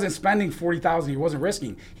he wasn't spending $40,000. He wasn't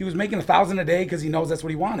risking. He was making $1,000 a day because he knows that's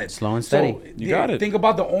what he wanted. Slow and steady. So you got it. Think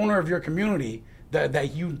about the owner of your community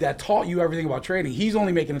that taught you everything about trading. He's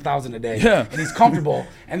only making $1,000 a day, and he's comfortable.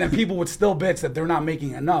 And then people would still bitch that they're not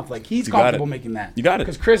making enough. Like he's comfortable making that. You got it.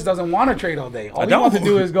 Because Chris doesn't want to trade all day. All he wants to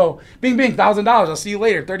do is go, bing, bing, $1,000. I'll see you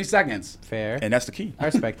later. 30 seconds. Fair. And that's the key. I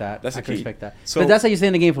respect that. That's the key. I respect that. So, but that's how you stay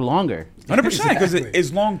in the game for longer. 100%, because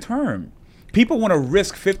it's long term. People want to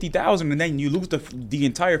risk $50,000 and then you lose the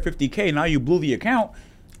entire $50K. Now you blew the account.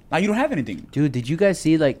 Now you don't have anything. Dude, did you guys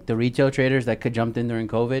see like the retail traders that could jumped in during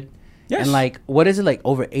COVID? Yes. And like, what is it, like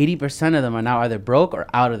over 80% of them are now either broke or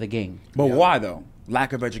out of the game. But why though?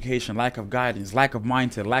 Lack of education, lack of guidance, lack of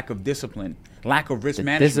mindset, lack of discipline, lack of risk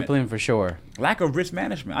management. Discipline for sure. Lack of risk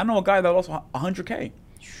management. I know a guy that lost $100K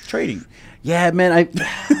trading. Yeah, man.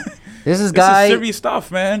 This is serious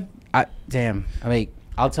stuff, man.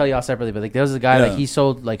 I'll tell y'all separately, but like there was a guy like he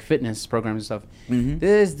sold like fitness programs and stuff.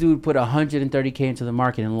 This dude put $130K into the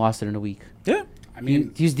market and lost it in a week. Yeah. I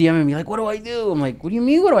mean, he's DMing me like, "What do I do?" I'm like, "What do you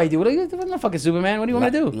mean? What do I do? I'm not fucking Superman. What do you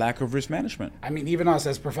want to do?" Lack of risk management. I mean, even us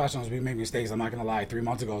as professionals, we make mistakes. I'm not gonna lie. 3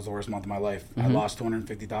 months ago was the worst month of my life. I lost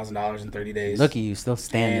 $250,000 in 30 days. Look at you, still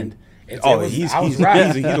standing. He's a warrior, man. I was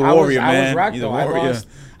wrecked, He's a though. warrior.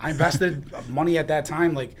 I invested money at that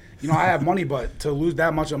time. Like, I have money, but to lose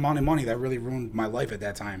that much amount of money, that really ruined my life at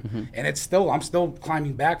that time. And I'm still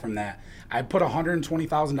climbing back from that. I put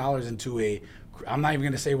 $120,000 into I'm not even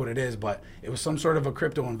going to say what it is, but it was some sort of a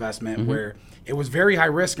crypto investment where it was very high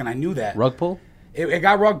risk, and I knew that. Rug pull? It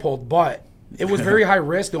got rug pulled, but it was very high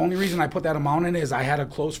risk. The only reason I put that amount in is I had a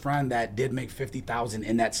close friend that did make $50,000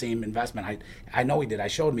 in that same investment. I know he did. I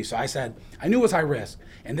showed me. So I said, I knew it was high risk.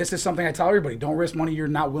 And this is something I tell everybody, don't risk money you're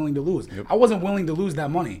not willing to lose. Yep. I wasn't willing to lose that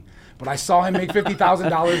money, but I saw him make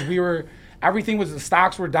 $50,000. The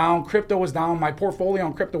stocks were down, crypto was down. My portfolio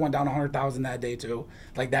on crypto went down 100,000 that day too,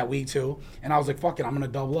 like that week too. And I was like, fuck it, I'm gonna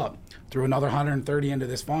double up. Threw another 130 into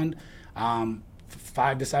this fund.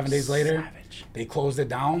 5 to 7 days later, they closed it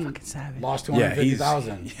down. Lost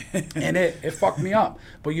 250,000, and it fucked me up.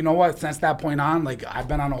 But you know what? Since that point on, like I've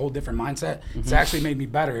been on a whole different mindset. It's actually made me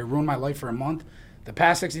better. It ruined my life for a month. The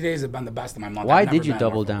past 60 days have been the best of my month. Why did you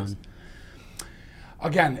double down?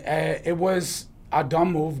 Again, it was a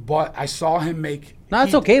dumb move, but I saw him make. No,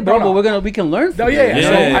 it's okay, bro. But we can learn from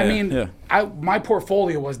it. My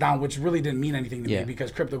portfolio was down, which really didn't mean anything to me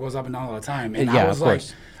because crypto goes up and down all the time. And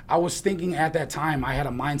I was thinking at that time, I had a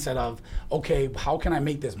mindset of, okay, how can I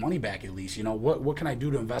make this money back at least? What can I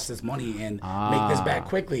do to invest this money and make this back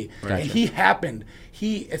quickly? Gotcha. And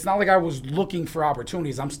it's not like I was looking for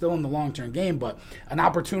opportunities. I'm still in the long-term game, but an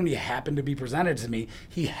opportunity happened to be presented to me.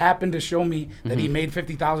 He happened to show me that he made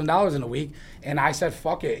 $50,000 in a week. And I said,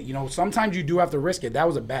 fuck it. Sometimes you do have to risk it. That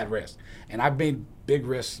was a bad risk. And I've made big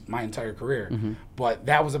risks my entire career, but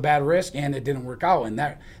that was a bad risk and it didn't work out, and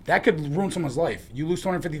that could ruin someone's life. You lose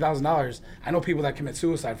 $250,000. I know people that commit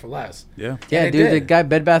suicide for less. Yeah, dude, the guy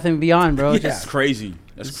Bed Bath and Beyond, bro. That's crazy.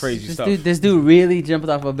 That's crazy stuff. This dude really jumped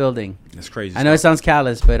off a building. That's crazy. I know it sounds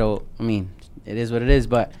callous, but I mean, it is what it is.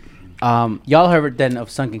 But y'all heard then of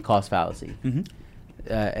sunken cost fallacy,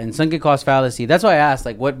 and sunken cost fallacy. That's why I asked,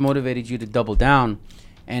 like, what motivated you to double down?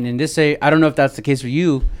 And in this, I don't know if that's the case for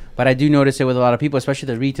you, but I do notice it with a lot of people, especially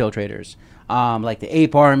the retail traders, like the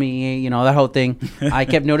ape army, that whole thing. I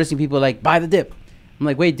kept noticing people like, buy the dip. I'm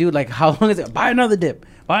like, wait, dude, like, how long is it? Buy another dip.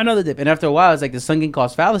 And after a while, it's like the sunken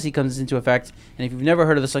cost fallacy comes into effect. And if you've never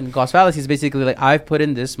heard of the sunken cost fallacy, it's basically like, I've put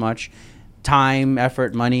in this much time,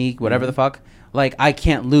 effort, money, whatever the fuck. Like, I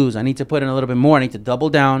can't lose. I need to put in a little bit more. I need to double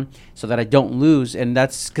down so that I don't lose. And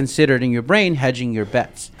that's considered in your brain hedging your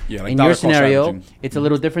bets. Yeah, like in your scenario, it's a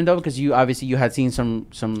little different though, because you had seen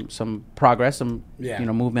some progress,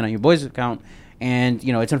 movement on your boys' account, and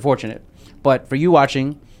it's unfortunate. But for you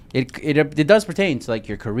watching, it does pertain to like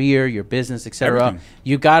your career, your business, etc.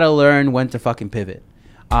 You gotta learn when to fucking pivot.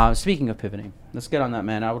 Speaking of pivoting, let's get on that,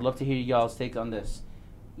 man. I would love to hear y'all's take on this.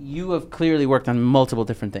 You have clearly worked on multiple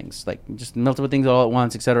different things, like just multiple things all at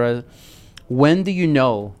once, etc. When do you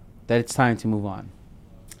know that it's time to move on?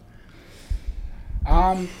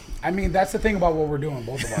 I mean, that's the thing about what we're doing,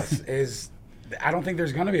 both of us, is I don't think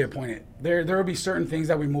there's going to be a point. There will be certain things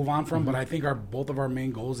that we move on from, but I think both of our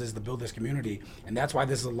main goals is to build this community, and that's why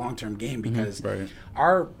this is a long-term game, because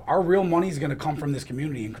our real money is going to come from this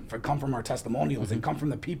community and come from our testimonials and come from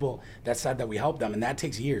the people that said that we helped them, and that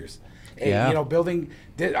takes years. And, building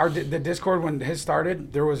the Discord when his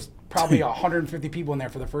started, there was probably 150 people in there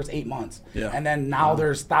for the first 8 months. And then now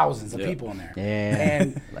there's thousands of people in there.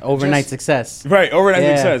 And overnight success. Right, overnight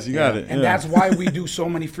success. You got it. And that's why we do so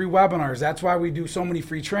many free webinars. That's why we do so many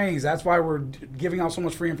free trainings. That's why we're giving out so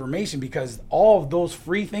much free information, because all of those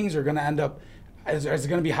free things are going to end up is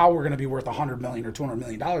going to be how we're going to be worth $100 million or $200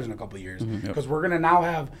 million in a couple of years. Because we're going to now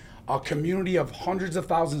have a community of hundreds of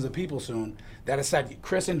thousands of people soon that has said,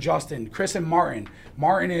 Chris and Justin, Chris and Martin.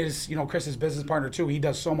 Martin is, Chris's business partner too. He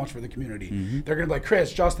does so much for the community. They're going to be like,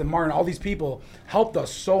 Chris, Justin, Martin, all these people helped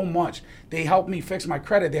us so much. They helped me fix my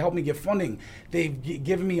credit. They helped me get funding. They've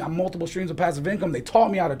given me multiple streams of passive income. They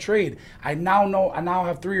taught me how to trade. I now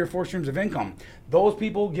have 3 or 4 streams of income. Those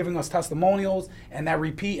people giving us testimonials and that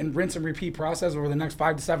repeat and rinse and repeat process over the next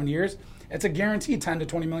 5 to 7 years, it's a guaranteed $10 to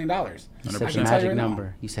 $20 million. Such a magic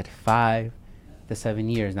number. You said 5 to 7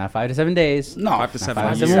 years, not 5 to 7 days. No, 5 to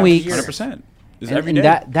 7 weeks. 100%. And every day.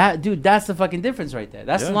 That dude, that's the fucking difference right there.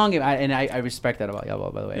 That's the long game. I respect that about y'all,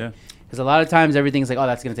 by the way. Because a lot of times everything's like, oh,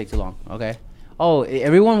 that's gonna take too long. Okay. Oh,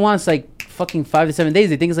 everyone wants like fucking 5 to 7 days.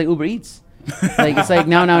 They think it's like Uber Eats. Like it's like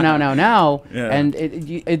now. And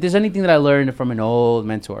if there's anything that I learned from an old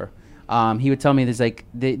mentor, he would tell me there's like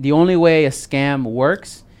the only way a scam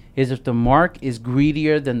works is if the mark is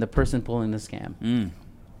greedier than the person pulling the scam.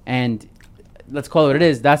 And let's call it what it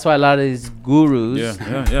is. That's why a lot of these gurus,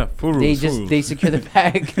 they secure the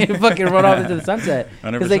bag and fucking run off into the sunset.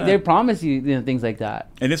 Because like they promise you, things like that.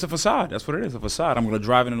 And it's a facade. That's what it is, a facade. I'm gonna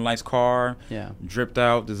drive in a nice car, yeah, dripped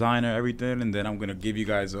out, designer, everything, and then I'm gonna give you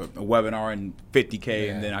guys a webinar and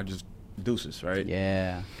 $50K, and then I just deuces, right?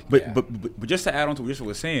 Yeah. But just to add on to what you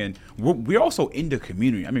were saying, we're also in the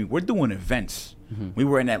community. I mean, we're doing events. We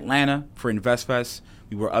were in Atlanta for InvestFest.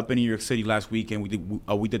 We were up in New York City last week, and we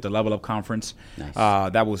did the Level Up conference. Nice.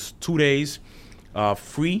 That was 2 days,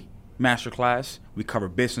 free masterclass. We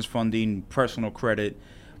covered business funding, personal credit.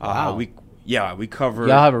 Wow. We covered.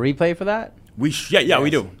 Y'all have a replay for that? We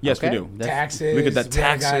do. Yes, okay. we do. Taxes. We get that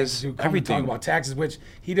taxes. Guys who come everything. talk about taxes, which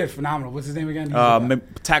he did phenomenal. What's his name again?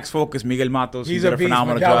 Tax Focus, Miguel Matos. He's he did a beast,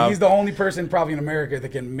 phenomenal Miguel. job. He's the only person probably in America that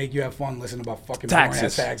can make you have fun listening about fucking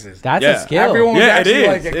Taxes. taxes. That's a skill. Everyone was actually it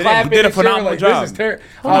like is. clapping. He did a and shit, phenomenal like, job. This is terrible.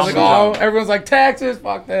 I was like, oh, everyone's like taxes.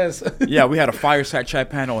 Fuck this. Yeah, we had a fireside chat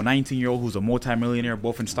panel. A 19-year-old who's a multimillionaire,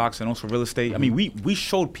 both in stocks and also real estate. I mean, we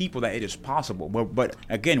showed people that it is possible. But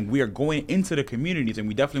again, we are going into the communities, and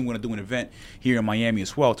we definitely want to do an event here in Miami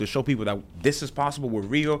as well to show people that this is possible. We're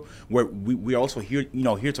real. We're also here,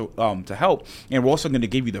 here to help, and we're also going to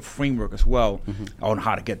give you the framework as well on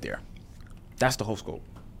how to get there. That's the whole scope.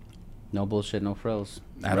 No bullshit, no frills.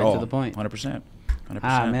 At right all. to the point. 100%.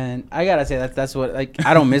 Man, I gotta say that's what, like,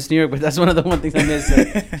 I don't miss New York, but that's one of the one things I miss.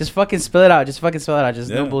 Just fucking spill it out. Just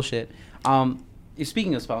no bullshit.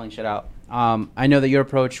 Speaking of spelling shit out, I know that your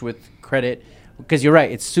approach with credit, because you're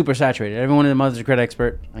right, it's super saturated. Everyone in the mother's a credit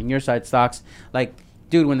expert. On your side, stocks, like,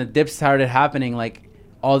 dude, when the dips started happening, like,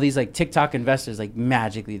 all these like TikTok investors like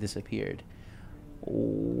magically disappeared.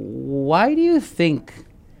 Why do you think?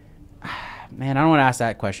 Man, I don't want to ask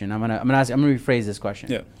that question. I'm gonna rephrase this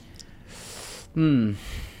question. Yeah. I'm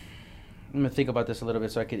gonna think about this a little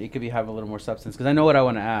bit so it could have a little more substance, because I know what I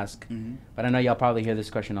want to ask, but I know y'all probably hear this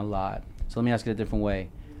question a lot. So let me ask it a different way.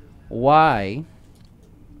 Why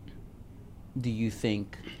do you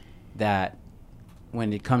think that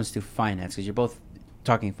when it comes to finance, because you're both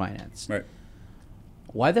talking finance, right?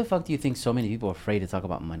 Why the fuck do you think so many people are afraid to talk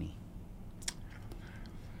about money?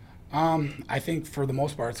 I think for the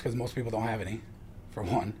most part, it's because most people don't have any, for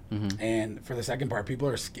one. And for the second part, people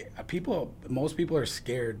are scared. Most people are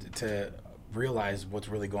scared to realize what's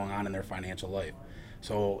really going on in their financial life.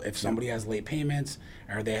 So if somebody has late payments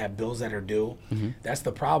or they have bills that are due, that's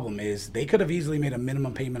the problem. Is they could have easily made a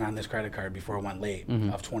minimum payment on this credit card before it went late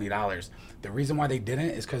of $20. The reason why they didn't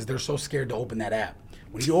is because they're so scared to open that app.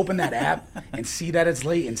 When you open that app and see that it's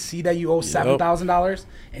late and see that you owe $7,000,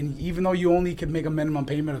 and even though you only could make a minimum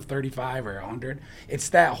payment of $35 or $100, it's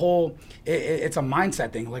that whole it's a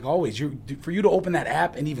mindset thing. Like always, for you to open that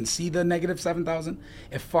app and even see the negative $7,000,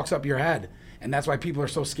 it fucks up your head, and that's why people are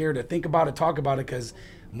so scared to think about it, talk about it, because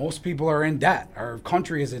most people are in debt. Our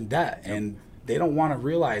country is in debt, and they don't want to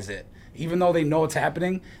realize it. Even though they know it's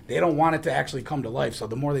happening, they don't want it to actually come to life. So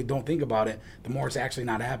the more they don't think about it, the more it's actually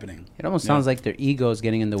not happening. It almost sounds like their ego is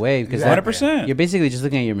getting in the way, because 100%. You're basically just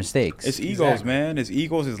looking at your mistakes. It's egos, man. It's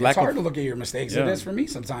egos. It's lack of. It's hard to look at your mistakes. It is for me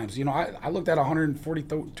sometimes. I looked at a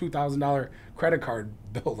 $142,000 credit card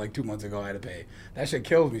bill like 2 months ago. I had to pay. That shit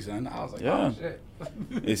killed me, son. I was like, oh shit.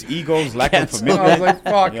 It's egos, lack of commitment. I was like,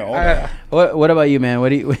 fuck. What about you, man? What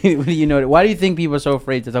do you know? Why do you think people are so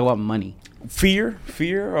afraid to talk about money? Fear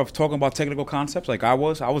of talking about technical concepts. Like I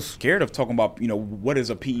was scared of talking about, what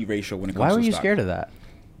is a PE ratio when it comes to Why were you stock. scared of that?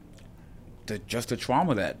 Just the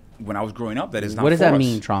trauma that when I was growing up, that is not. What does for that us.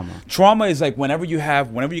 mean, trauma? Trauma is like whenever you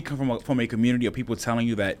come from a community of people telling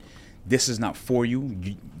you that this is not for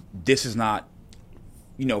you, this is not,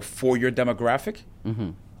 for your demographic.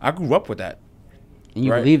 I grew up with that. And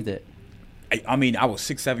you believed it. I mean, I was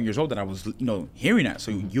 6, 7 years old and I was, hearing that. So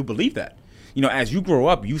you believe that. As you grow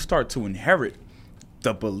up, you start to inherit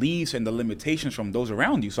the beliefs and the limitations from those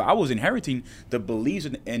around you. So I was inheriting the beliefs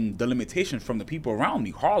and the limitations from the people around me.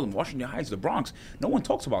 Harlem, Washington Heights, the Bronx. No one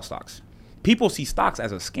talks about stocks. People see stocks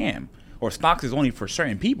as a scam, or stocks is only for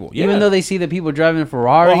certain people. Yeah. Even though they see the people driving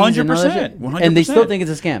Ferraris 100%, 100%. And they still think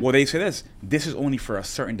it's a scam. Well, they say this is only for a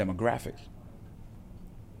certain demographic.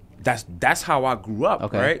 That's how I grew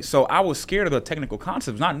up, right? So I was scared of the technical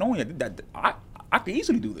concepts, not knowing that I could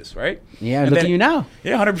easily do this, right? Yeah, look at you now.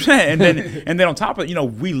 Yeah, 100%. And then on top of it,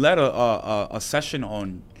 we led a session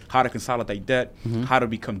on how to consolidate debt, how to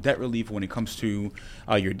become debt relief when it comes to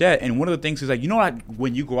your debt. And one of the things is like, like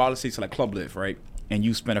when you go out, let's say to like Club Live, right? And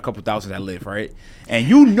you spend a couple thousand at Live, right? And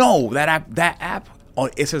that app,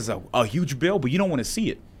 it says a huge bill, but you don't want to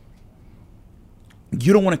see it.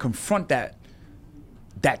 You don't want to confront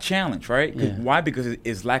that challenge, right? Yeah. Why? Because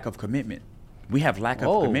it's lack of commitment. We have lack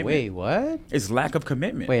of commitment. Wait, what? It's lack of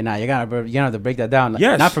commitment. Wait, nah, you're gonna have to break that down.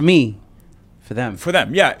 Yes. Not for me, for them. For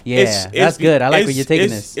them, yeah. Yeah, that's good. I like where you're taking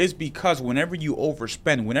this. It's because whenever you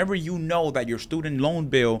overspend, whenever you know that your student loan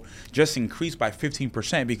bill just increased by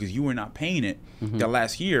 15% because you were not paying it the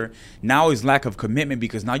last year, now is lack of commitment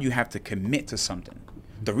because now you have to commit to something.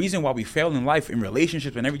 The reason why we fail in life, in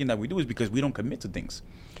relationships and everything that we do is because we don't commit to things.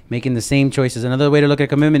 Making the same choices. Another way to look at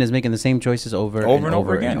commitment is making the same choices over and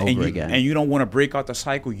over again. And you don't want to break out the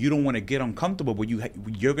cycle. You don't want to get uncomfortable, but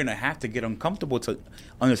you're going to have to get uncomfortable to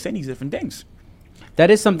understand these different things.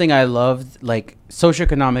 That is something I loved, like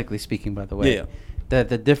socioeconomically speaking, by the way. Yeah. That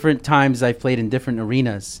the different times I've played in different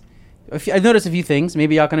arenas. I've noticed a few things.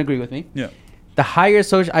 Maybe y'all can agree with me. Yeah. The higher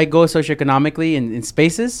I go socioeconomically in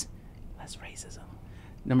spaces, less racism.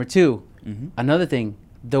 Number two, another thing,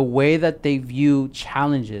 the way that they view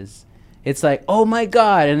challenges. It's like, oh my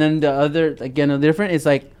God. And then the other, again, different. It's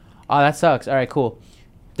like, oh, that sucks. All right, cool.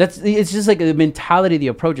 It's just like the mentality, the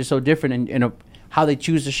approach is so different in how they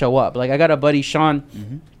choose to show up. Like I got a buddy,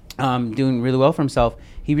 Sean, doing really well for himself.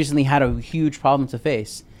 He recently had a huge problem to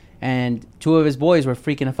face. And two of his boys were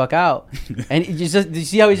freaking the fuck out. And do you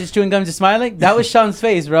see how he's just chewing gum, just smiling? That was Sean's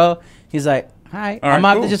face, bro. He's like, hi, I'm gonna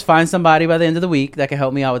have to just find somebody by the end of the week that can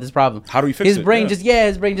help me out with this problem. How do we fix his it? Brain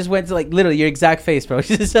his brain just went to like literally your exact face, bro.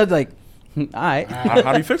 He just said like, all right.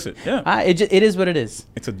 How do you fix it? Yeah. It is what it is.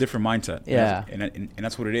 It's a different mindset. Yeah. And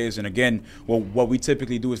that's what it is. And again, what we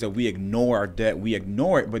typically do is that we ignore our debt. We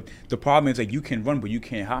ignore it. But the problem is that you can run, but you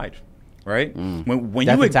can't hide. Right? When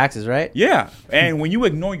Death you and taxes, right? Yeah. And when you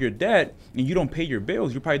ignore your debt and you don't pay your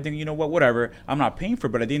bills, you're probably thinking, you know what, whatever, I'm not paying for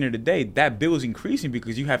it. But at the end of the day, that bill is increasing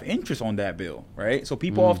because you have interest on that bill, right? So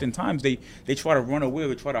people oftentimes, they try to run away,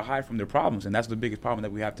 they try to hide from their problems. And that's the biggest problem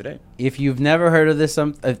that we have today. If you've never heard of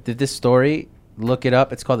this story, look it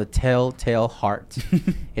up. It's called The Telltale Heart.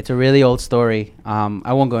 It's a really old story.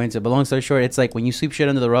 I won't go into it, but long story short, it's like when you sweep shit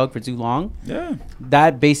under the rug for too long,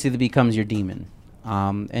 that basically becomes your demon.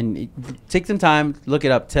 Take some time, look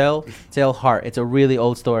it up. Telltale Heart. It's a really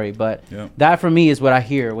old story, but that for me is what I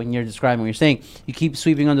hear when you're describing. When you're saying you keep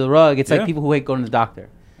sweeping under the rug, it's like people who hate going to the doctor.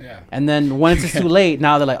 Yeah. And then once it's too late,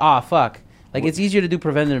 now they're like, oh fuck. Like it's easier to do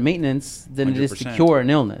preventative maintenance than 100%. It is to cure an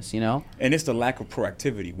illness, you know? And it's the lack of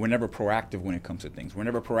proactivity. We're never proactive when it comes to things. We're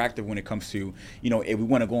never proactive when it comes to, if we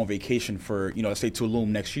want to go on vacation for, let's say Tulum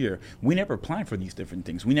next year, we never plan for these different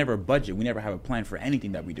things. We never budget. We never have a plan for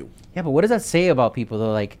anything that we do. Yeah, but what does that say about people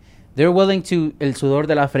though? Like they're willing to el sudor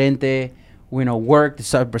de la frente, work,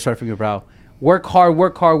 sorry for your brow, work hard,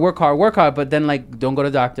 but then like don't go to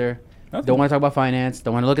the doctor, don't want to talk about finance,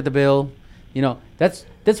 don't want to look at the bill.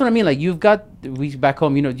 That's what I mean. Like we back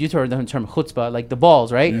home, you heard the term chutzpah, like the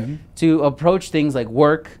balls, right? To approach things like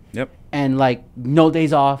work and like no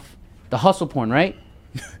days off, the hustle porn, right?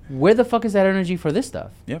 Where the fuck is that energy for this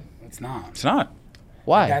stuff? Yep. It's not. It's not.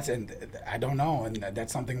 Why? I don't know. And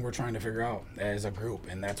that's something we're trying to figure out as a group.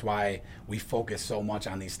 And that's why we focus so much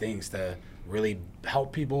on these things to really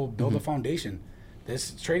help people build a foundation.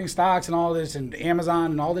 This trading stocks and all this and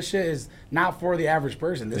Amazon and all this shit is not for the average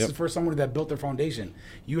person. This is for somebody that built their foundation.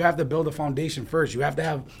 You have to build a foundation first. You have to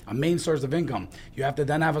have a main source of income. You have to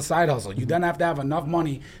then have a side hustle. You then have to have enough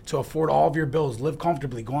money to afford all of your bills, live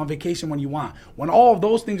comfortably, go on vacation when you want. When all of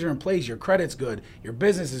those things are in place, your credit's good, your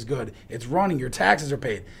business is good, it's running, your taxes are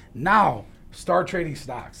paid. Now, start trading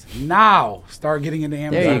stocks. Now, start getting into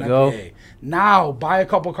Amazon. There you go. FBA. Now, buy a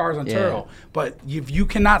couple cars on Turo. But if you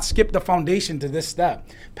cannot skip the foundation to this step.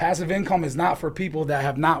 Passive income is not for people that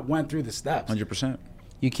have not went through the steps. 100%.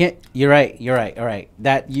 You can't. You're right. All right.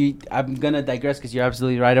 I'm gonna digress because you're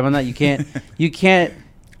absolutely right on that. You can't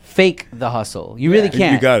fake the hustle. You really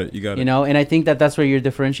can't. You got it. And I think that's where you're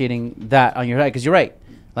differentiating that on your side because you're right.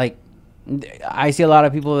 Like, I see a lot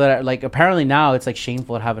of people that are like. Apparently now it's like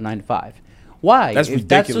shameful to have a 9 to 5. Why? That's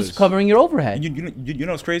ridiculous. That's just covering your overhead. You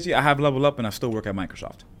know what's crazy? I have Level Up and I still work at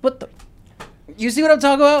Microsoft. What the? You see what I'm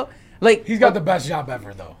talking about? Like he's got the best job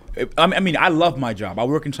ever, though. I mean, I love my job. I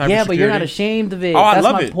work in cybersecurity. Yeah, but you're not ashamed of it. Oh, That's I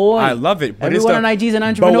love my it. point. I love it. But everyone on IG is an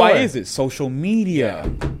entrepreneur. But why is it? Social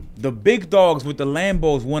media. The big dogs with the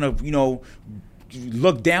Lambos want to,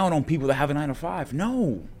 look down on people that have a 9 to 5.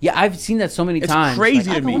 No. Yeah, I've seen that so many times. It's crazy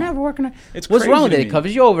like, to me. I don't ever work on It's What's crazy wrong with to it? me. It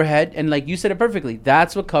covers your overhead, and like you said it perfectly.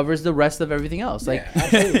 That's what covers the rest of everything else. Like,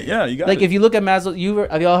 yeah, you got like it. if you look at Maslow,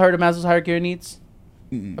 have you all heard of Maslow's hierarchy of needs?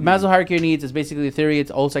 Maslow's hierarchy of needs is basically a theory. It's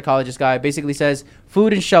an old psychologist guy. Basically says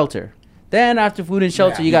food and shelter. Then after food and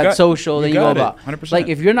shelter, you got social. Then you go about 100%. like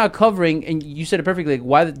if you're not covering, and you said it perfectly. Like,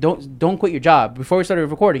 why don't quit your job? Before we started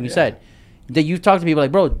recording, you said that you've talked to people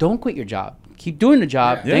like, bro, don't quit your job. keep doing the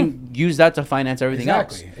job, then use that to finance everything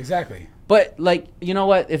else. Exactly. But like, you know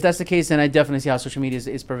what? If that's the case, then I definitely see how social media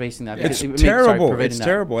is pervasing that. It's terrible. It's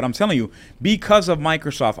terrible. And I'm telling you, because of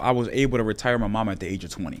Microsoft, I was able to retire my mom at the age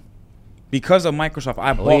of 20. Because of Microsoft,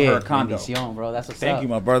 I bought her a condo. Bro. That's what's Thank you,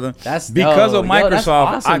 my brother. That's because of Microsoft, that's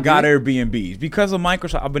awesome, I got Airbnbs. Because of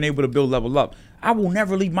Microsoft, I've been able to build Level Up. I will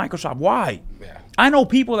never leave Microsoft. Why? Yeah. I know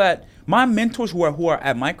people that my mentors who are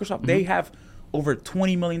at Microsoft, they have over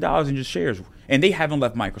 $20 million in just shares, and they haven't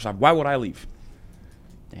left Microsoft. Why would I leave?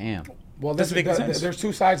 Damn. Well, there's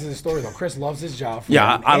two sides to the story, though. Chris loves his job.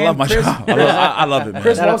 Yeah, I love my job. I love it, man.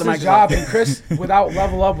 Chris loves his job, and Chris, without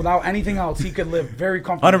Level Up, without anything else, he could live very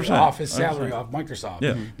comfortably 100%, off his salary 100%. Off Microsoft.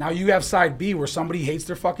 Yeah. Now you have side B where somebody hates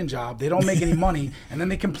their fucking job, they don't make any money, and then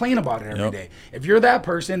they complain about it every day. If you're that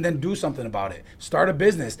person, then do something about it. Start a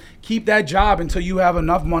business. Keep that job until you have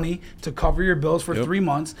enough money to cover your bills for 3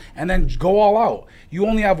 months, and then go all out. You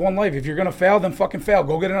only have one life. If you're gonna fail, then fucking fail.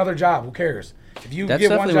 Go get another job. Who cares? If you That's get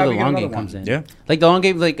definitely one job, where the long game comes in. Yeah, like the long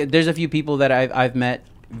game. Like there's a few people that I've met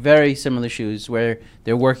very similar shoes where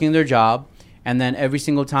they're working their job, and then every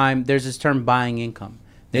single time there's this term buying income.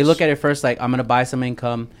 They look at it first like I'm gonna buy some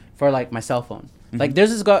income for like my cell phone. Like there's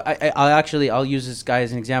this guy. I'll use this guy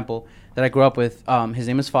as an example that I grew up with. His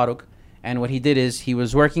name is Farooq, and what he did is he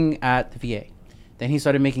was working at the VA. Then he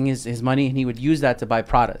started making his money, and he would use that to buy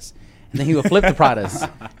Pradas. And then he would flip the Pradas,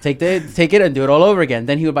 take it and do it all over again.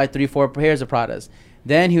 Then he would buy 3-4 pairs of Pradas.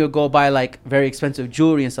 Then he would go buy like very expensive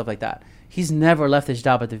jewelry and stuff like that. He's never left his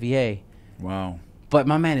job at the VA. Wow. But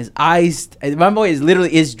my man is iced. My boy is literally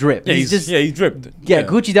dripped. Yeah, he's dripped. Yeah,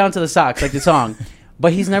 Gucci down to the socks, like the song.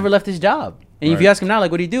 But he's never left his job. And if you ask him now,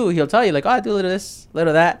 like, what do you do? He'll tell you, like, oh, I do a little of this, a little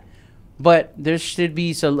of that. But there should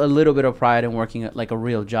be a little bit of pride in working at like a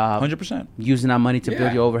real job. 100%. Using that money to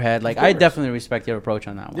build your overhead. Like I definitely respect your approach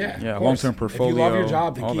on that one. Yeah, long-term portfolio. If you love your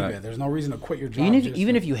job, then keep it. There's no reason to quit your job.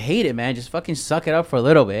 Even if you hate it, man, just fucking suck it up for a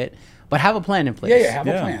little bit. But have a plan in place. Yeah, have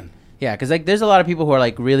a plan. Yeah, because like there's a lot of people who are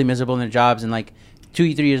like really miserable in their jobs, and like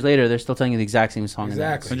 2-3 years later, they're still telling you the exact same song.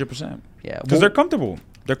 Exactly. 100%. Yeah, because they're comfortable.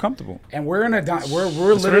 They're comfortable. And we're in we're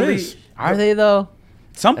literally. Are they though?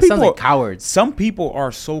 Some people sounds like cowards. Some people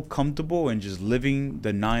are so comfortable in just living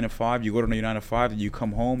the 9 to 5. You go to your 9 to 5, and you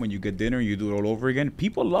come home and you get dinner, and you do it all over again.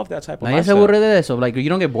 People love that type of lifestyle. Nadie se aburre de eso. Like you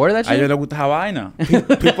don't get bored of that shit. A ellos les gusta esa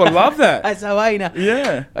vaina. People love that. Esa vaina.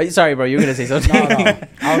 Yeah. Sorry, bro. You were gonna say something. No.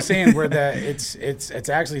 I was saying it's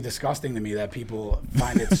actually disgusting to me that people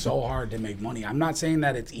find it so hard to make money. I'm not saying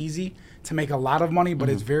that it's easy to make a lot of money, but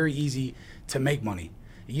it's very easy to make money.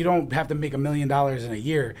 You don't have to make $1 million in a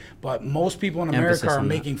year, but most people in America are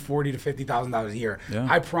making $40,000 to $50,000 a year. Yeah.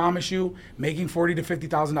 I promise you, making $40,000 to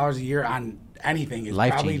 $50,000 a year on anything is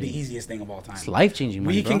probably the easiest thing of all time. It's life-changing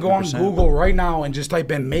money, We can go on Google right now and just type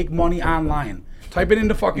in "make money online." Type it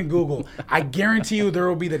into fucking Google. I guarantee you there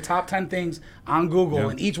will be the top 10 things on Google,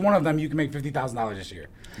 and each one of them you can make $50,000 this year.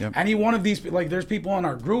 Yep. Any one of these, like there's people in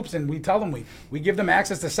our groups, and we tell them we give them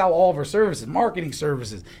access to sell all of our services, marketing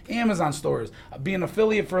services, Amazon stores, be an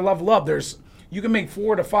affiliate for Level Up. You can make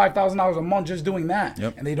 $4,000 to $5,000 a month just doing that,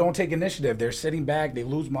 and they don't take initiative. They're sitting back, they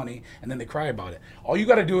lose money, and then they cry about it. All you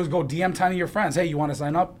got to do is go DM 10 of your friends. Hey, you want to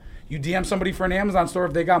sign up? You DM somebody for an Amazon store.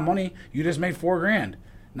 If they got money, you just made $4,000.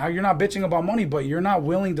 Now you're not bitching about money, but you're not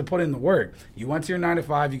willing to put in the work. You went to your 9 to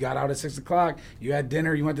 5, you got out at 6 o'clock, you had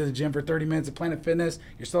dinner, you went to the gym for 30 minutes at Planet Fitness,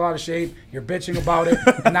 you're still out of shape, you're bitching about it,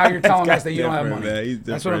 and now you're telling us that you don't have money.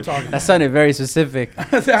 That's what I'm talking about. That sounded very specific.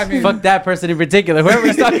 I mean, fuck that person in particular, whoever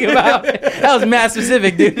was talking about. That was mad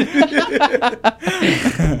specific, dude.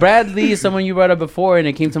 Brad Lee is someone you brought up before, and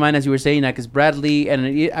it came to mind as you were saying that, because Brad Lee,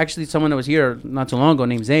 and actually someone that was here not too long ago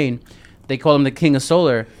named Zane, they call him the king of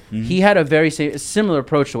solar. He had a very similar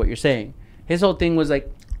approach to what you're saying. His whole thing was like,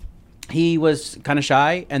 he was kind of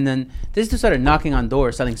shy, and then this dude started knocking on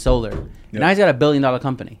doors selling solar. Yep. Now he's got a $1 billion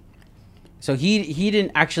company. So he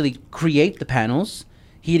didn't actually create the panels.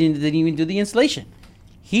 He didn't even do the installation.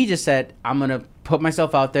 He just said, I'm going to put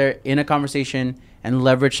myself out there in a conversation and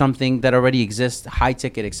leverage something that already exists, high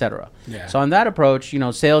ticket, etc. Yeah. So on that approach,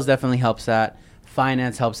 sales definitely helps that.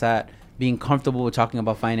 Finance helps that. Being comfortable with talking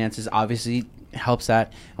about finances obviously helps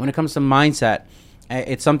that. And when it comes to mindset,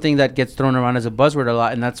 it's something that gets thrown around as a buzzword a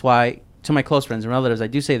lot. And that's why, to my close friends and relatives, I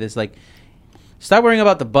do say this, like, stop worrying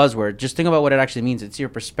about the buzzword. Just think about what it actually means. It's your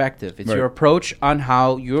perspective. It's your approach on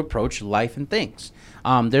how you approach life and things.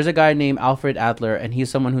 There's a guy named Alfred Adler, and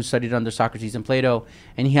he's someone who studied under Socrates and Plato.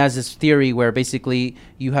 And he has this theory where basically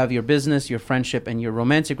you have your business, your friendship, and your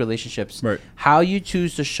romantic relationships. Right. How you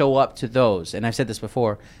choose to show up to those, and I've said this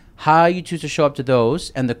before, how you choose to show up to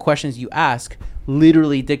those and the questions you ask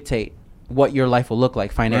literally dictate what your life will look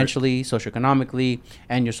like financially, socioeconomically,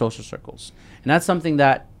 and your social circles. And that's something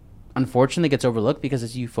that unfortunately gets overlooked because,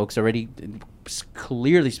 as you folks already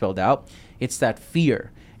clearly spelled out, it's that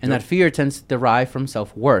fear. And that fear tends to derive from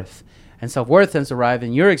self-worth. And self-worth tends to derive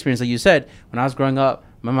in your experience. Like you said, when I was growing up,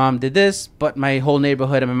 my mom did this, but my whole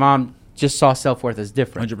neighborhood and my mom just saw self-worth as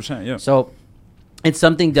different. 100%, yeah. So it's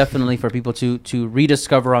something definitely for people to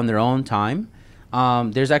rediscover on their own time.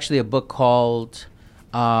 There's actually a book called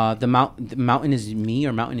The Mountain Is Me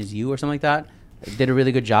or Mountain Is You or something like that. Did a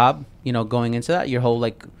really good job, going into that. Your whole,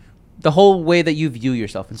 the whole way that you view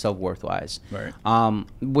yourself and self-worth wise. Right.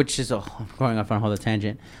 Which is going off on a whole other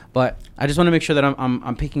tangent. But I just want to make sure that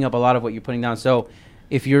I'm picking up a lot of what you're putting down. So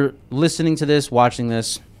if you're listening to this, watching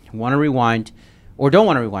this, want to rewind or don't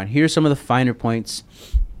want to rewind, here's some of the finer points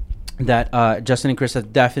that Justin and Chris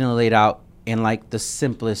have definitely laid out in the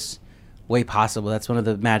simplest way possible. That's one of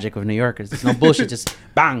the magic of New Yorkers. There's no bullshit. Just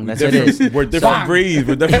bang. That's what it is. We're different breeds.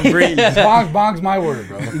 We're different breeds. Bong's my word,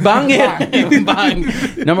 bro. Bang it. Bang.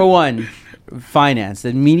 Number one, finance. The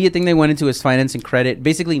immediate thing they went into is finance and credit.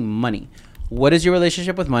 Basically, money. What is your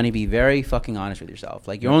relationship with money? Be very fucking honest with yourself.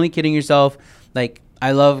 You're only kidding yourself.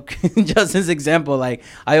 I love Justin's example. I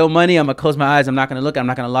owe money. I'm going to close my eyes. I'm not going to look. I'm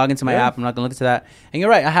not going to log into my app. I'm not going to look into that. And you're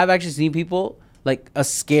right. I have actually seen people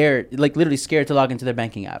literally scared to log into their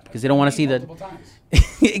banking app because they don't want to see that.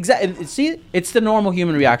 Exactly. See, it's the normal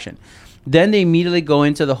human reaction. Then they immediately go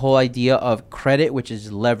into the whole idea of credit, which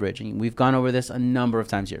is leverage. And we've gone over this a number of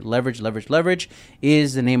times here. Leverage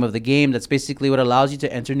is the name of the game. That's basically what allows you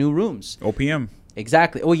to enter new rooms. OPM.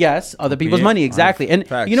 Exactly. Oh, yes. Other people's money. Exactly. And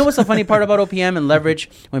facts. You know what's the funny part about OPM and leverage?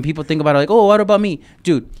 When people think about it, oh, what about me?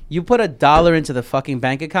 Dude, you put $1 into the fucking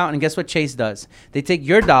bank account, and guess what Chase does? They take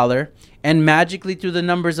your dollar, and magically through the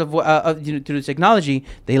numbers through the technology,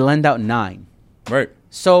 they lend out 9. Right.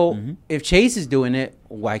 So if Chase is doing it,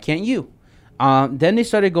 why can't you? Then they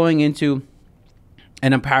started going into,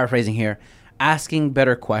 and I'm paraphrasing here, asking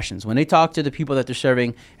better questions. When they talk to the people that they're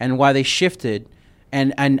serving and why they shifted,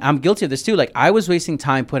 and I'm guilty of this too. I was wasting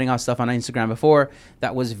time putting out stuff on Instagram before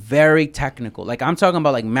that was very technical. I'm talking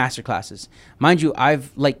about master classes. Mind you,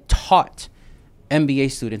 I've taught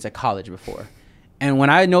MBA students at college before. And when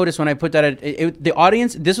I put that at the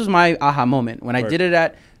audience, this was my aha moment. When I did it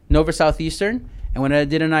at Nova Southeastern, and when I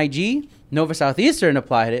did an IG, Nova Southeastern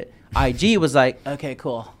applied it. IG was okay,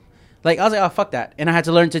 cool. I was oh, fuck that. And I had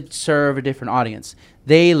to learn to serve a different audience.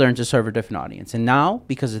 They learned to serve a different audience. And now,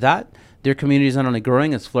 because of that, their community is not only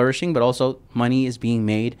growing, it's flourishing, but also money is being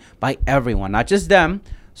made by everyone, not just them.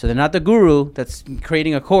 So they're not the guru that's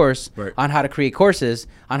creating a course on how to create courses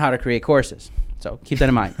So keep that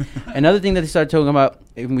in mind. Another thing that they started talking about,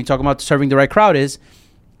 when we talk about serving the right crowd, is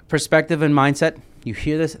perspective and mindset. You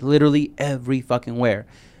hear this literally every fucking where.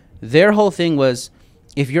 Their whole thing was,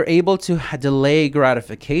 if you're able to delay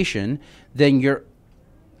gratification, then you're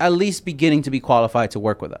at least beginning to be qualified to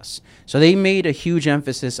work with us. So they made a huge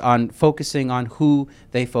emphasis on focusing on who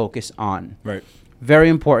they focus on. Right. Very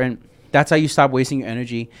important. That's how you stop wasting your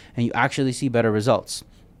energy and you actually see better results.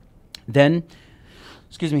 Then,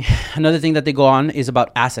 another thing that they go on is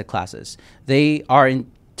about asset classes. They are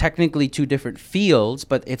in technically 2 different fields,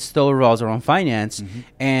 but it still revolves around finance.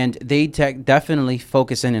 And they definitely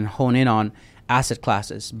focus in and hone in on asset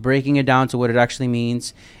classes, breaking it down to what it actually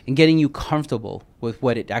means and getting you comfortable with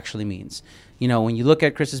what it actually means. When you look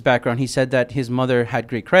at Chris's background, he said that his mother had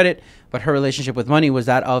great credit, but her relationship with money was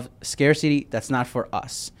that of scarcity. That's not for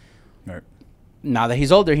us. Right. Now that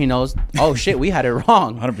he's older, he knows, oh shit, we had it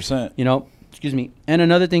wrong. 100%. And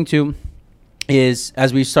another thing too is,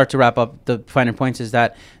 as we start to wrap up the finer points, is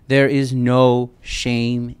that there is no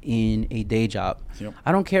shame in a day job. Yep.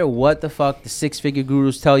 I don't care what the fuck the 6-figure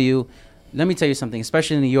gurus tell you. Let me tell you something,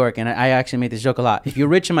 especially in New York, and I actually make this joke a lot. If you're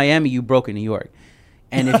rich in Miami, you broke in New York.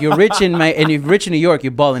 And if you're rich in New York,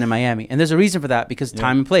 you're balling in Miami. And there's a reason for that, because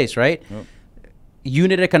time and place, right? Yep.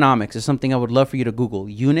 Unit economics is something I would love for you to Google.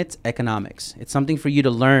 Unit economics. It's something for you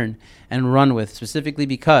to learn and run with, specifically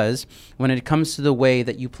because when it comes to the way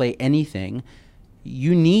that you play anything,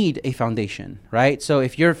 you need a foundation, right? So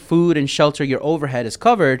if your food and shelter, your overhead is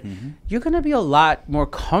covered, you're going to be a lot more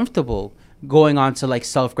comfortable going on to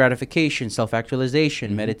self-gratification,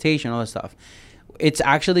 self-actualization, meditation, all that stuff. It's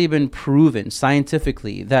actually been proven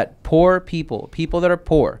scientifically that poor people that are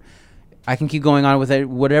poor, I can keep going on with it,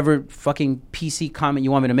 whatever fucking PC comment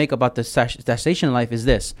you want me to make about the station in life is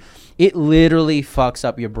this. It literally fucks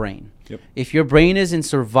up your brain. Yep. If your brain is in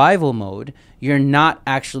survival mode, you're not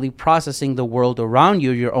actually processing the world around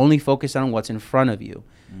you. You're only focused on what's in front of you.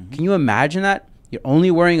 Can you imagine that? You're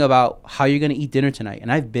only worrying about how you're going to eat dinner tonight.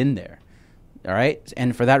 And I've been there. All right.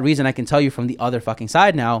 And for that reason, I can tell you from the other fucking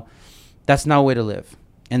side now, That's not a way to live.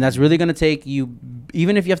 And that's really going to take you,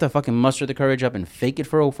 even if you have to fucking muster the courage up and fake it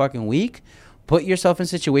for a fucking week, put yourself in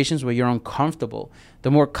situations where you're uncomfortable.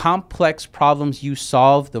 The more complex problems you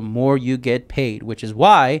solve, the more you get paid, which is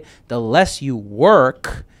why the less you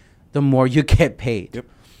work, the more you get paid. Yep.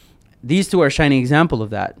 These two are a shining example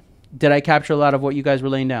of that. Did I capture a lot of what you guys were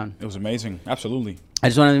laying down? It was amazing. Absolutely. I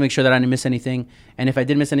just wanted to make sure that I didn't miss anything. And if I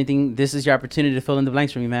did miss anything, this is your opportunity to fill in the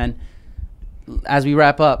blanks for me, man. As we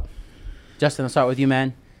wrap up, Justin, I'll start with you,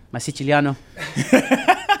 man. My Siciliano.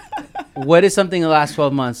 What is something in the last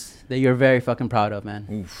 12 months that you're very fucking proud of, man?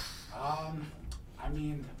 Oof. I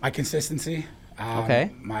mean, my consistency. Okay.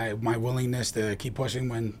 My willingness to keep pushing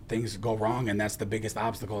when things go wrong, and that's the biggest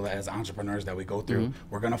obstacle that as entrepreneurs that we go through. Mm-hmm.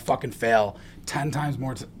 We're gonna fucking fail 10 times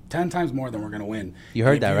more than we're gonna win. You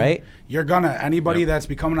heard And if that, right? You're gonna anybody that's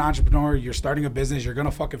becoming an entrepreneur, you're starting a business, you're gonna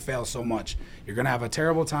fucking fail so much. You're gonna have a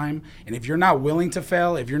terrible time, and if you're not willing to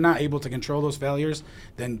fail, if you're not able to control those failures,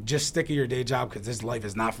 then just stick at your day job because this life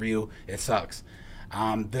is not for you. It sucks.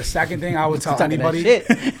 The second thing I would tell anybody,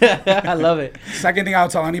 I love it. second thing I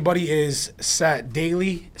would tell anybody is set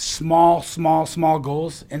daily, small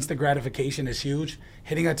goals. Instant gratification is huge.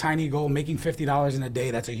 Hitting a tiny goal, making $50 in a day,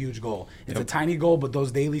 that's a huge goal. It's a tiny goal, but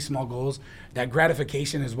those daily small goals, that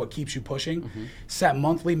gratification is what keeps you pushing. Set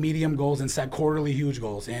monthly medium goals and set quarterly huge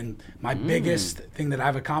goals. And my biggest thing that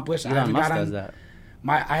I've accomplished, Elon Musk does that.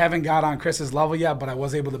 I haven't got on Chris's level yet, but I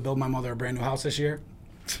was able to build my mother a brand new house this year.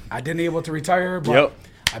 I didn't able to retire, but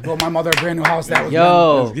I built my mother a brand new house. That was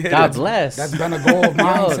God bless. That's been a goal of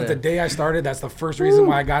mine since the day I started. That's the first reason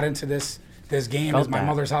why I got into this game. Is my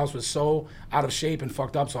mother's house was so out of shape and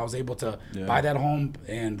fucked up, so I was able to buy that home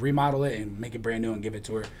and remodel it and make it brand new and give it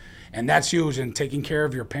to her. And that's huge. And taking care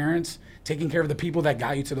of your parents, taking care of the people that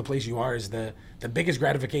got you to the place you are is the biggest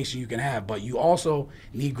gratification you can have. But you also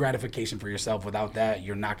need gratification for yourself. Without that,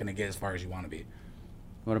 you're not going to get as far as you want to be.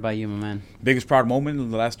 What about you, my man? Biggest proud moment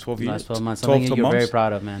in the last 12 years? Last 12 months. Something you're very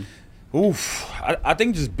proud of, man. Oof. I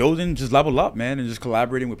think just building, just level up, man, and just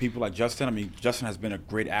collaborating with people like Justin. I mean, Justin has been a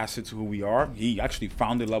great asset to who we are. He actually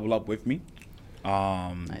founded Level Up with me.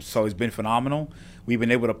 Nice. So it's been phenomenal. We've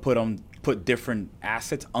been able to put different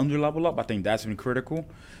assets under Level Up. I think that's been critical.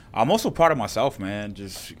 I'm also proud of myself, man.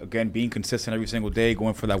 Just, again, being consistent every single day,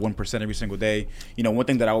 going for that 1% every single day. You know, one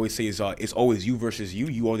thing that I always say is it's always you versus you.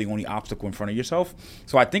 You are the only obstacle in front of yourself.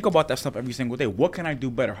 So I think about that stuff every single day. What can I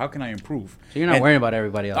do better? How can I improve? So you're not worrying about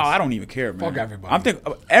everybody else? Oh, I don't even care, man. Fuck everybody. I'm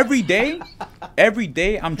thinking every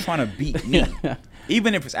day I'm trying to beat me.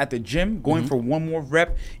 Even if it's at the gym, going for one more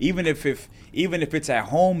rep, even if it's at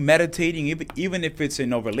home meditating, even if it's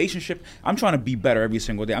in a relationship, I'm trying to be better every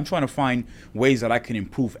single day. I'm trying to find ways that I can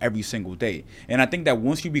improve every single day. And I think that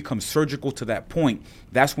once you become surgical to that point,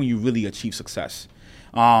 that's when you really achieve success.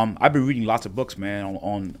 I've been reading lots of books, man,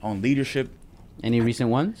 on leadership. Any recent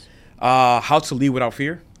ones? How to Lead Without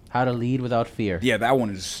Fear. How to Lead Without Fear. Yeah, that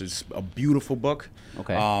one is a beautiful book.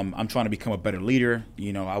 Okay. I'm trying to become a better leader.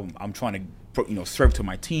 You know, I'm trying to serve to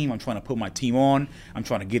my team. I'm trying to put my team on. I'm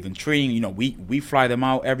trying to give them training. You know, we fly them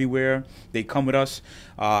out everywhere. They come with us.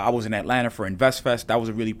 I was in Atlanta for InvestFest. That was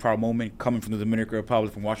a really proud moment, coming from the Dominican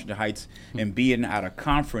Republic, from Washington Heights, and being at a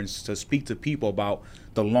conference to speak to people about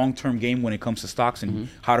the long-term game when it comes to stocks and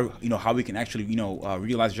how we can actually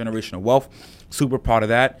realize generational wealth. Super proud of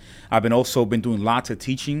that. I've been doing lots of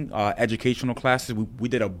teaching, educational classes. We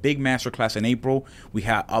did a big master class in April. We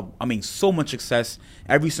had so much success.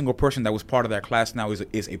 Every single person that was part of that class now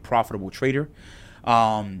is a profitable trader.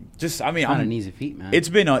 It's not an easy feat, man. It's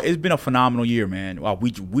been a phenomenal year, man.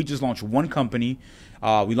 We just launched one company.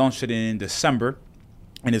 We launched it in December,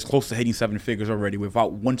 and it's close to hitting 7 figures already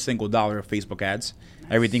without $1 single of Facebook ads.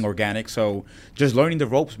 Everything organic. So just learning the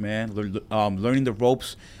ropes, man. Learning the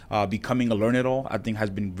ropes, becoming a learn-it-all, I think has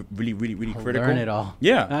been really, really, really critical. Learn-it-all.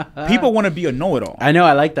 Yeah. People want to be a know-it-all. I know.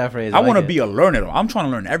 I like that phrase. I want to be a learn-it-all. I'm trying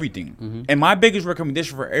to learn everything. Mm-hmm. And my biggest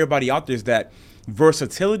recommendation for everybody out there is that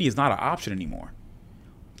versatility is not an option anymore.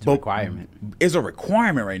 It's a requirement. It's a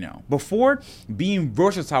requirement right now. Before, being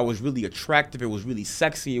versatile was really attractive. It was really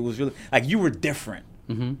sexy. It was really like you were different.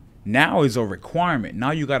 Mm-hmm. Now it's a requirement.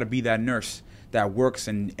 Now you got to be that nurse that works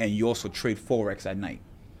and you also trade Forex at night.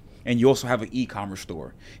 And you also have an e-commerce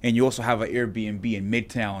store. And you also have an Airbnb in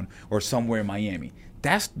Midtown or somewhere in Miami.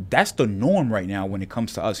 That's the norm right now when it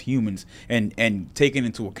comes to us humans and taking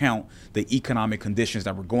into account the economic conditions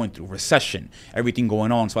that we're going through, recession, everything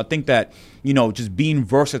going on. So I think that, just being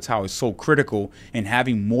versatile is so critical, and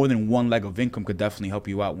having more than one leg of income could definitely help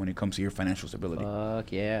you out when it comes to your financial stability.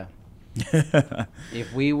 Fuck yeah.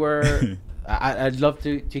 If we were, I'd love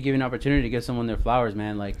to give you an opportunity to give someone their flowers,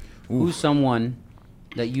 man. Like, who's someone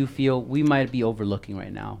that you feel we might be overlooking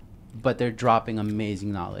right now? but they're dropping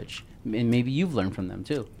amazing knowledge. And maybe you've learned from them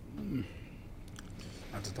too.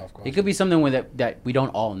 That's a tough question. It could be something with that we don't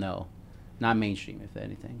all know, not mainstream, if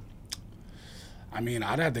anything. I mean,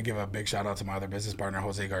 I'd have to give a big shout out to my other business partner,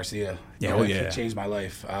 Jose Garcia. Yeah, He changed my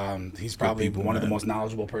life. He's probably one of the most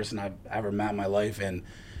knowledgeable person I've ever met in my life, and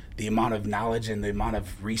the amount of knowledge and the amount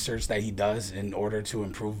of research that he does in order to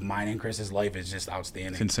improve mine and Chris's life is just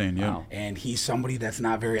outstanding. It's insane, yeah. Wow. And he's somebody that's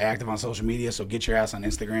not very active on social media, so get your ass on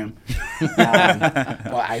Instagram.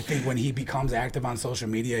 But I think when he becomes active on social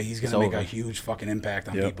media, he's going to make a huge fucking impact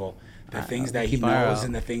on people. The things that he knows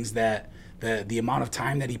and the things that the amount of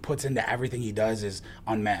time that he puts into everything he does is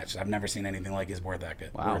unmatched. I've never seen anything like his work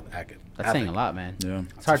ethic. Wow. That's saying a lot, man. Yeah.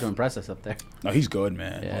 It's hard to impress us up there. No, he's good,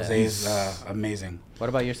 man. Yeah. Jose is amazing. What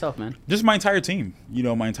about yourself, man? Just my entire team. You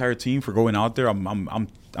know, my entire team for going out there. I'm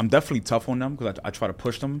definitely tough on them because I try to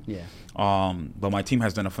push them. Yeah. But my team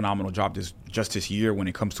has done a phenomenal job this year when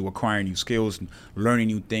it comes to acquiring new skills, and learning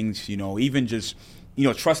new things. You know, even just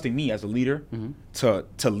trusting me as a leader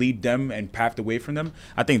to lead them and path the way from them.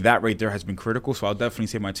 I think that right there has been critical. So I'll definitely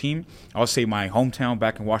say my team. I'll say my hometown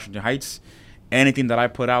back in Washington Heights. Anything that I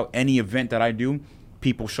put out, any event that I do,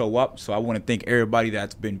 people show up. So I want to thank everybody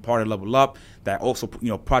that's been part of Level Up, that also,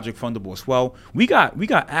 Project Fundable as well. We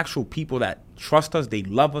got actual people that trust us, they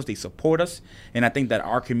love us, they support us. And I think that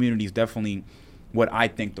our community is definitely what I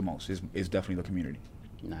think the most is definitely the community.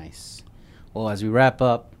 Nice. Well, as we wrap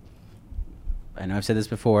up, I know I've said this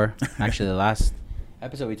before. Actually, the last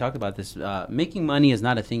episode we talked about this. Making money is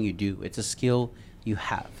not a thing you do. It's a skill you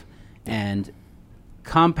have. And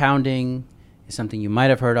compounding is something you might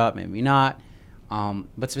have heard of, maybe not.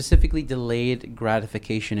 But specifically, delayed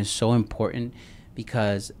gratification is so important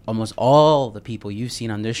because almost all the people you've seen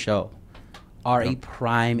on this show are a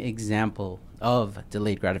prime example of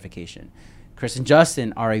delayed gratification. Chris and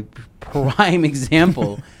Justin are a prime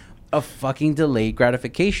example of fucking delayed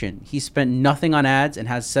gratification. He spent nothing on ads and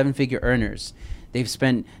has 7-figure earners. They've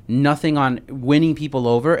spent nothing on winning people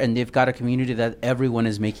over, and they've got a community that everyone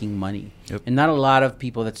is making money. Yep. And not a lot of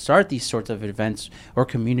people that start these sorts of events or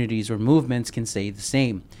communities or movements can say the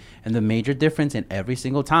same. And the major difference in every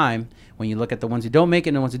single time, when you look at the ones who don't make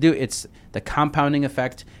it and the ones who do, it's the compounding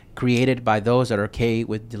effect created by those that are okay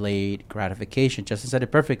with delayed gratification. Justin said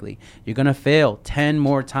it perfectly. You're going to fail 10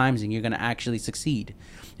 more times and you're going to actually succeed.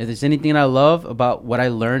 If there's anything that I love about what I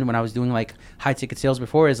learned when I was doing like high ticket sales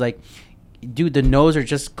before is like, dude, the no's are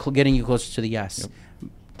just getting you closer to the yes.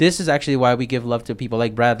 Yep. This is actually why we give love to people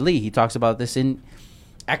like Brad Lee. He talks about this in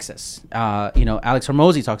Access. Alex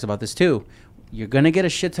Hormozy talks about this too. You're going to get a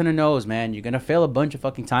shit ton of no's, man. You're going to fail a bunch of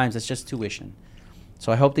fucking times. That's just tuition.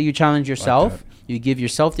 So I hope that you challenge yourself. Like you give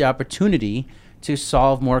yourself the opportunity to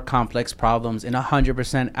solve more complex problems and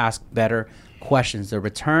 100% ask better questions. The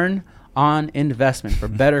return on investment for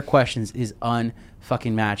better questions is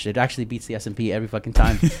unfucking matched. It actually beats the S&P every fucking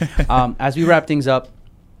time. As we wrap things up,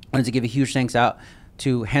 I wanted to give a huge thanks out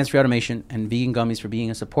to Hands Free Automation and Vegan Gummies for being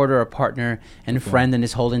a supporter, a partner, and a friend in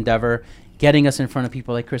this whole endeavor, getting us in front of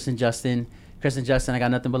people like Chris and Justin. Chris and Justin, I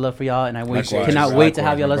got nothing but love for y'all, and I cannot wait to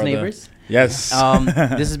have y'all as neighbors. Yes.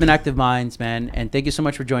 This has been Active Minds, man, and thank you so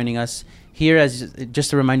much for joining us. Here,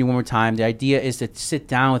 just to remind you one more time, the idea is to sit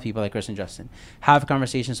down with people like Chris and Justin, have a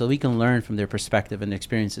conversation so we can learn from their perspective and their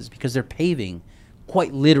experiences, because they're paving,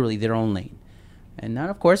 quite literally, their own lane. And now,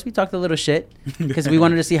 of course, we talked a little shit because we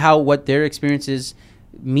wanted to see how what their experiences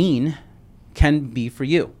can be for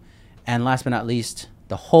you. And last but not least,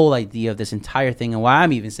 the whole idea of this entire thing and why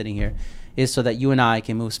I'm even sitting here is so that you and I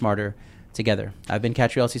can move smarter together. I've been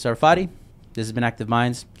Catriel C. Sarfati. This has been Active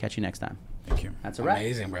Minds. Catch you next time. Thank you. That's a wrap.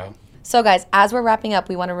 Amazing, bro. So, guys, as we're wrapping up,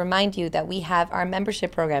 we want to remind you that we have our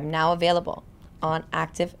membership program now available on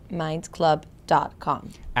ActiveMindsClub.com.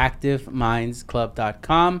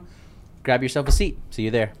 ActiveMindsClub.com. Grab yourself a seat. See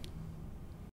you there.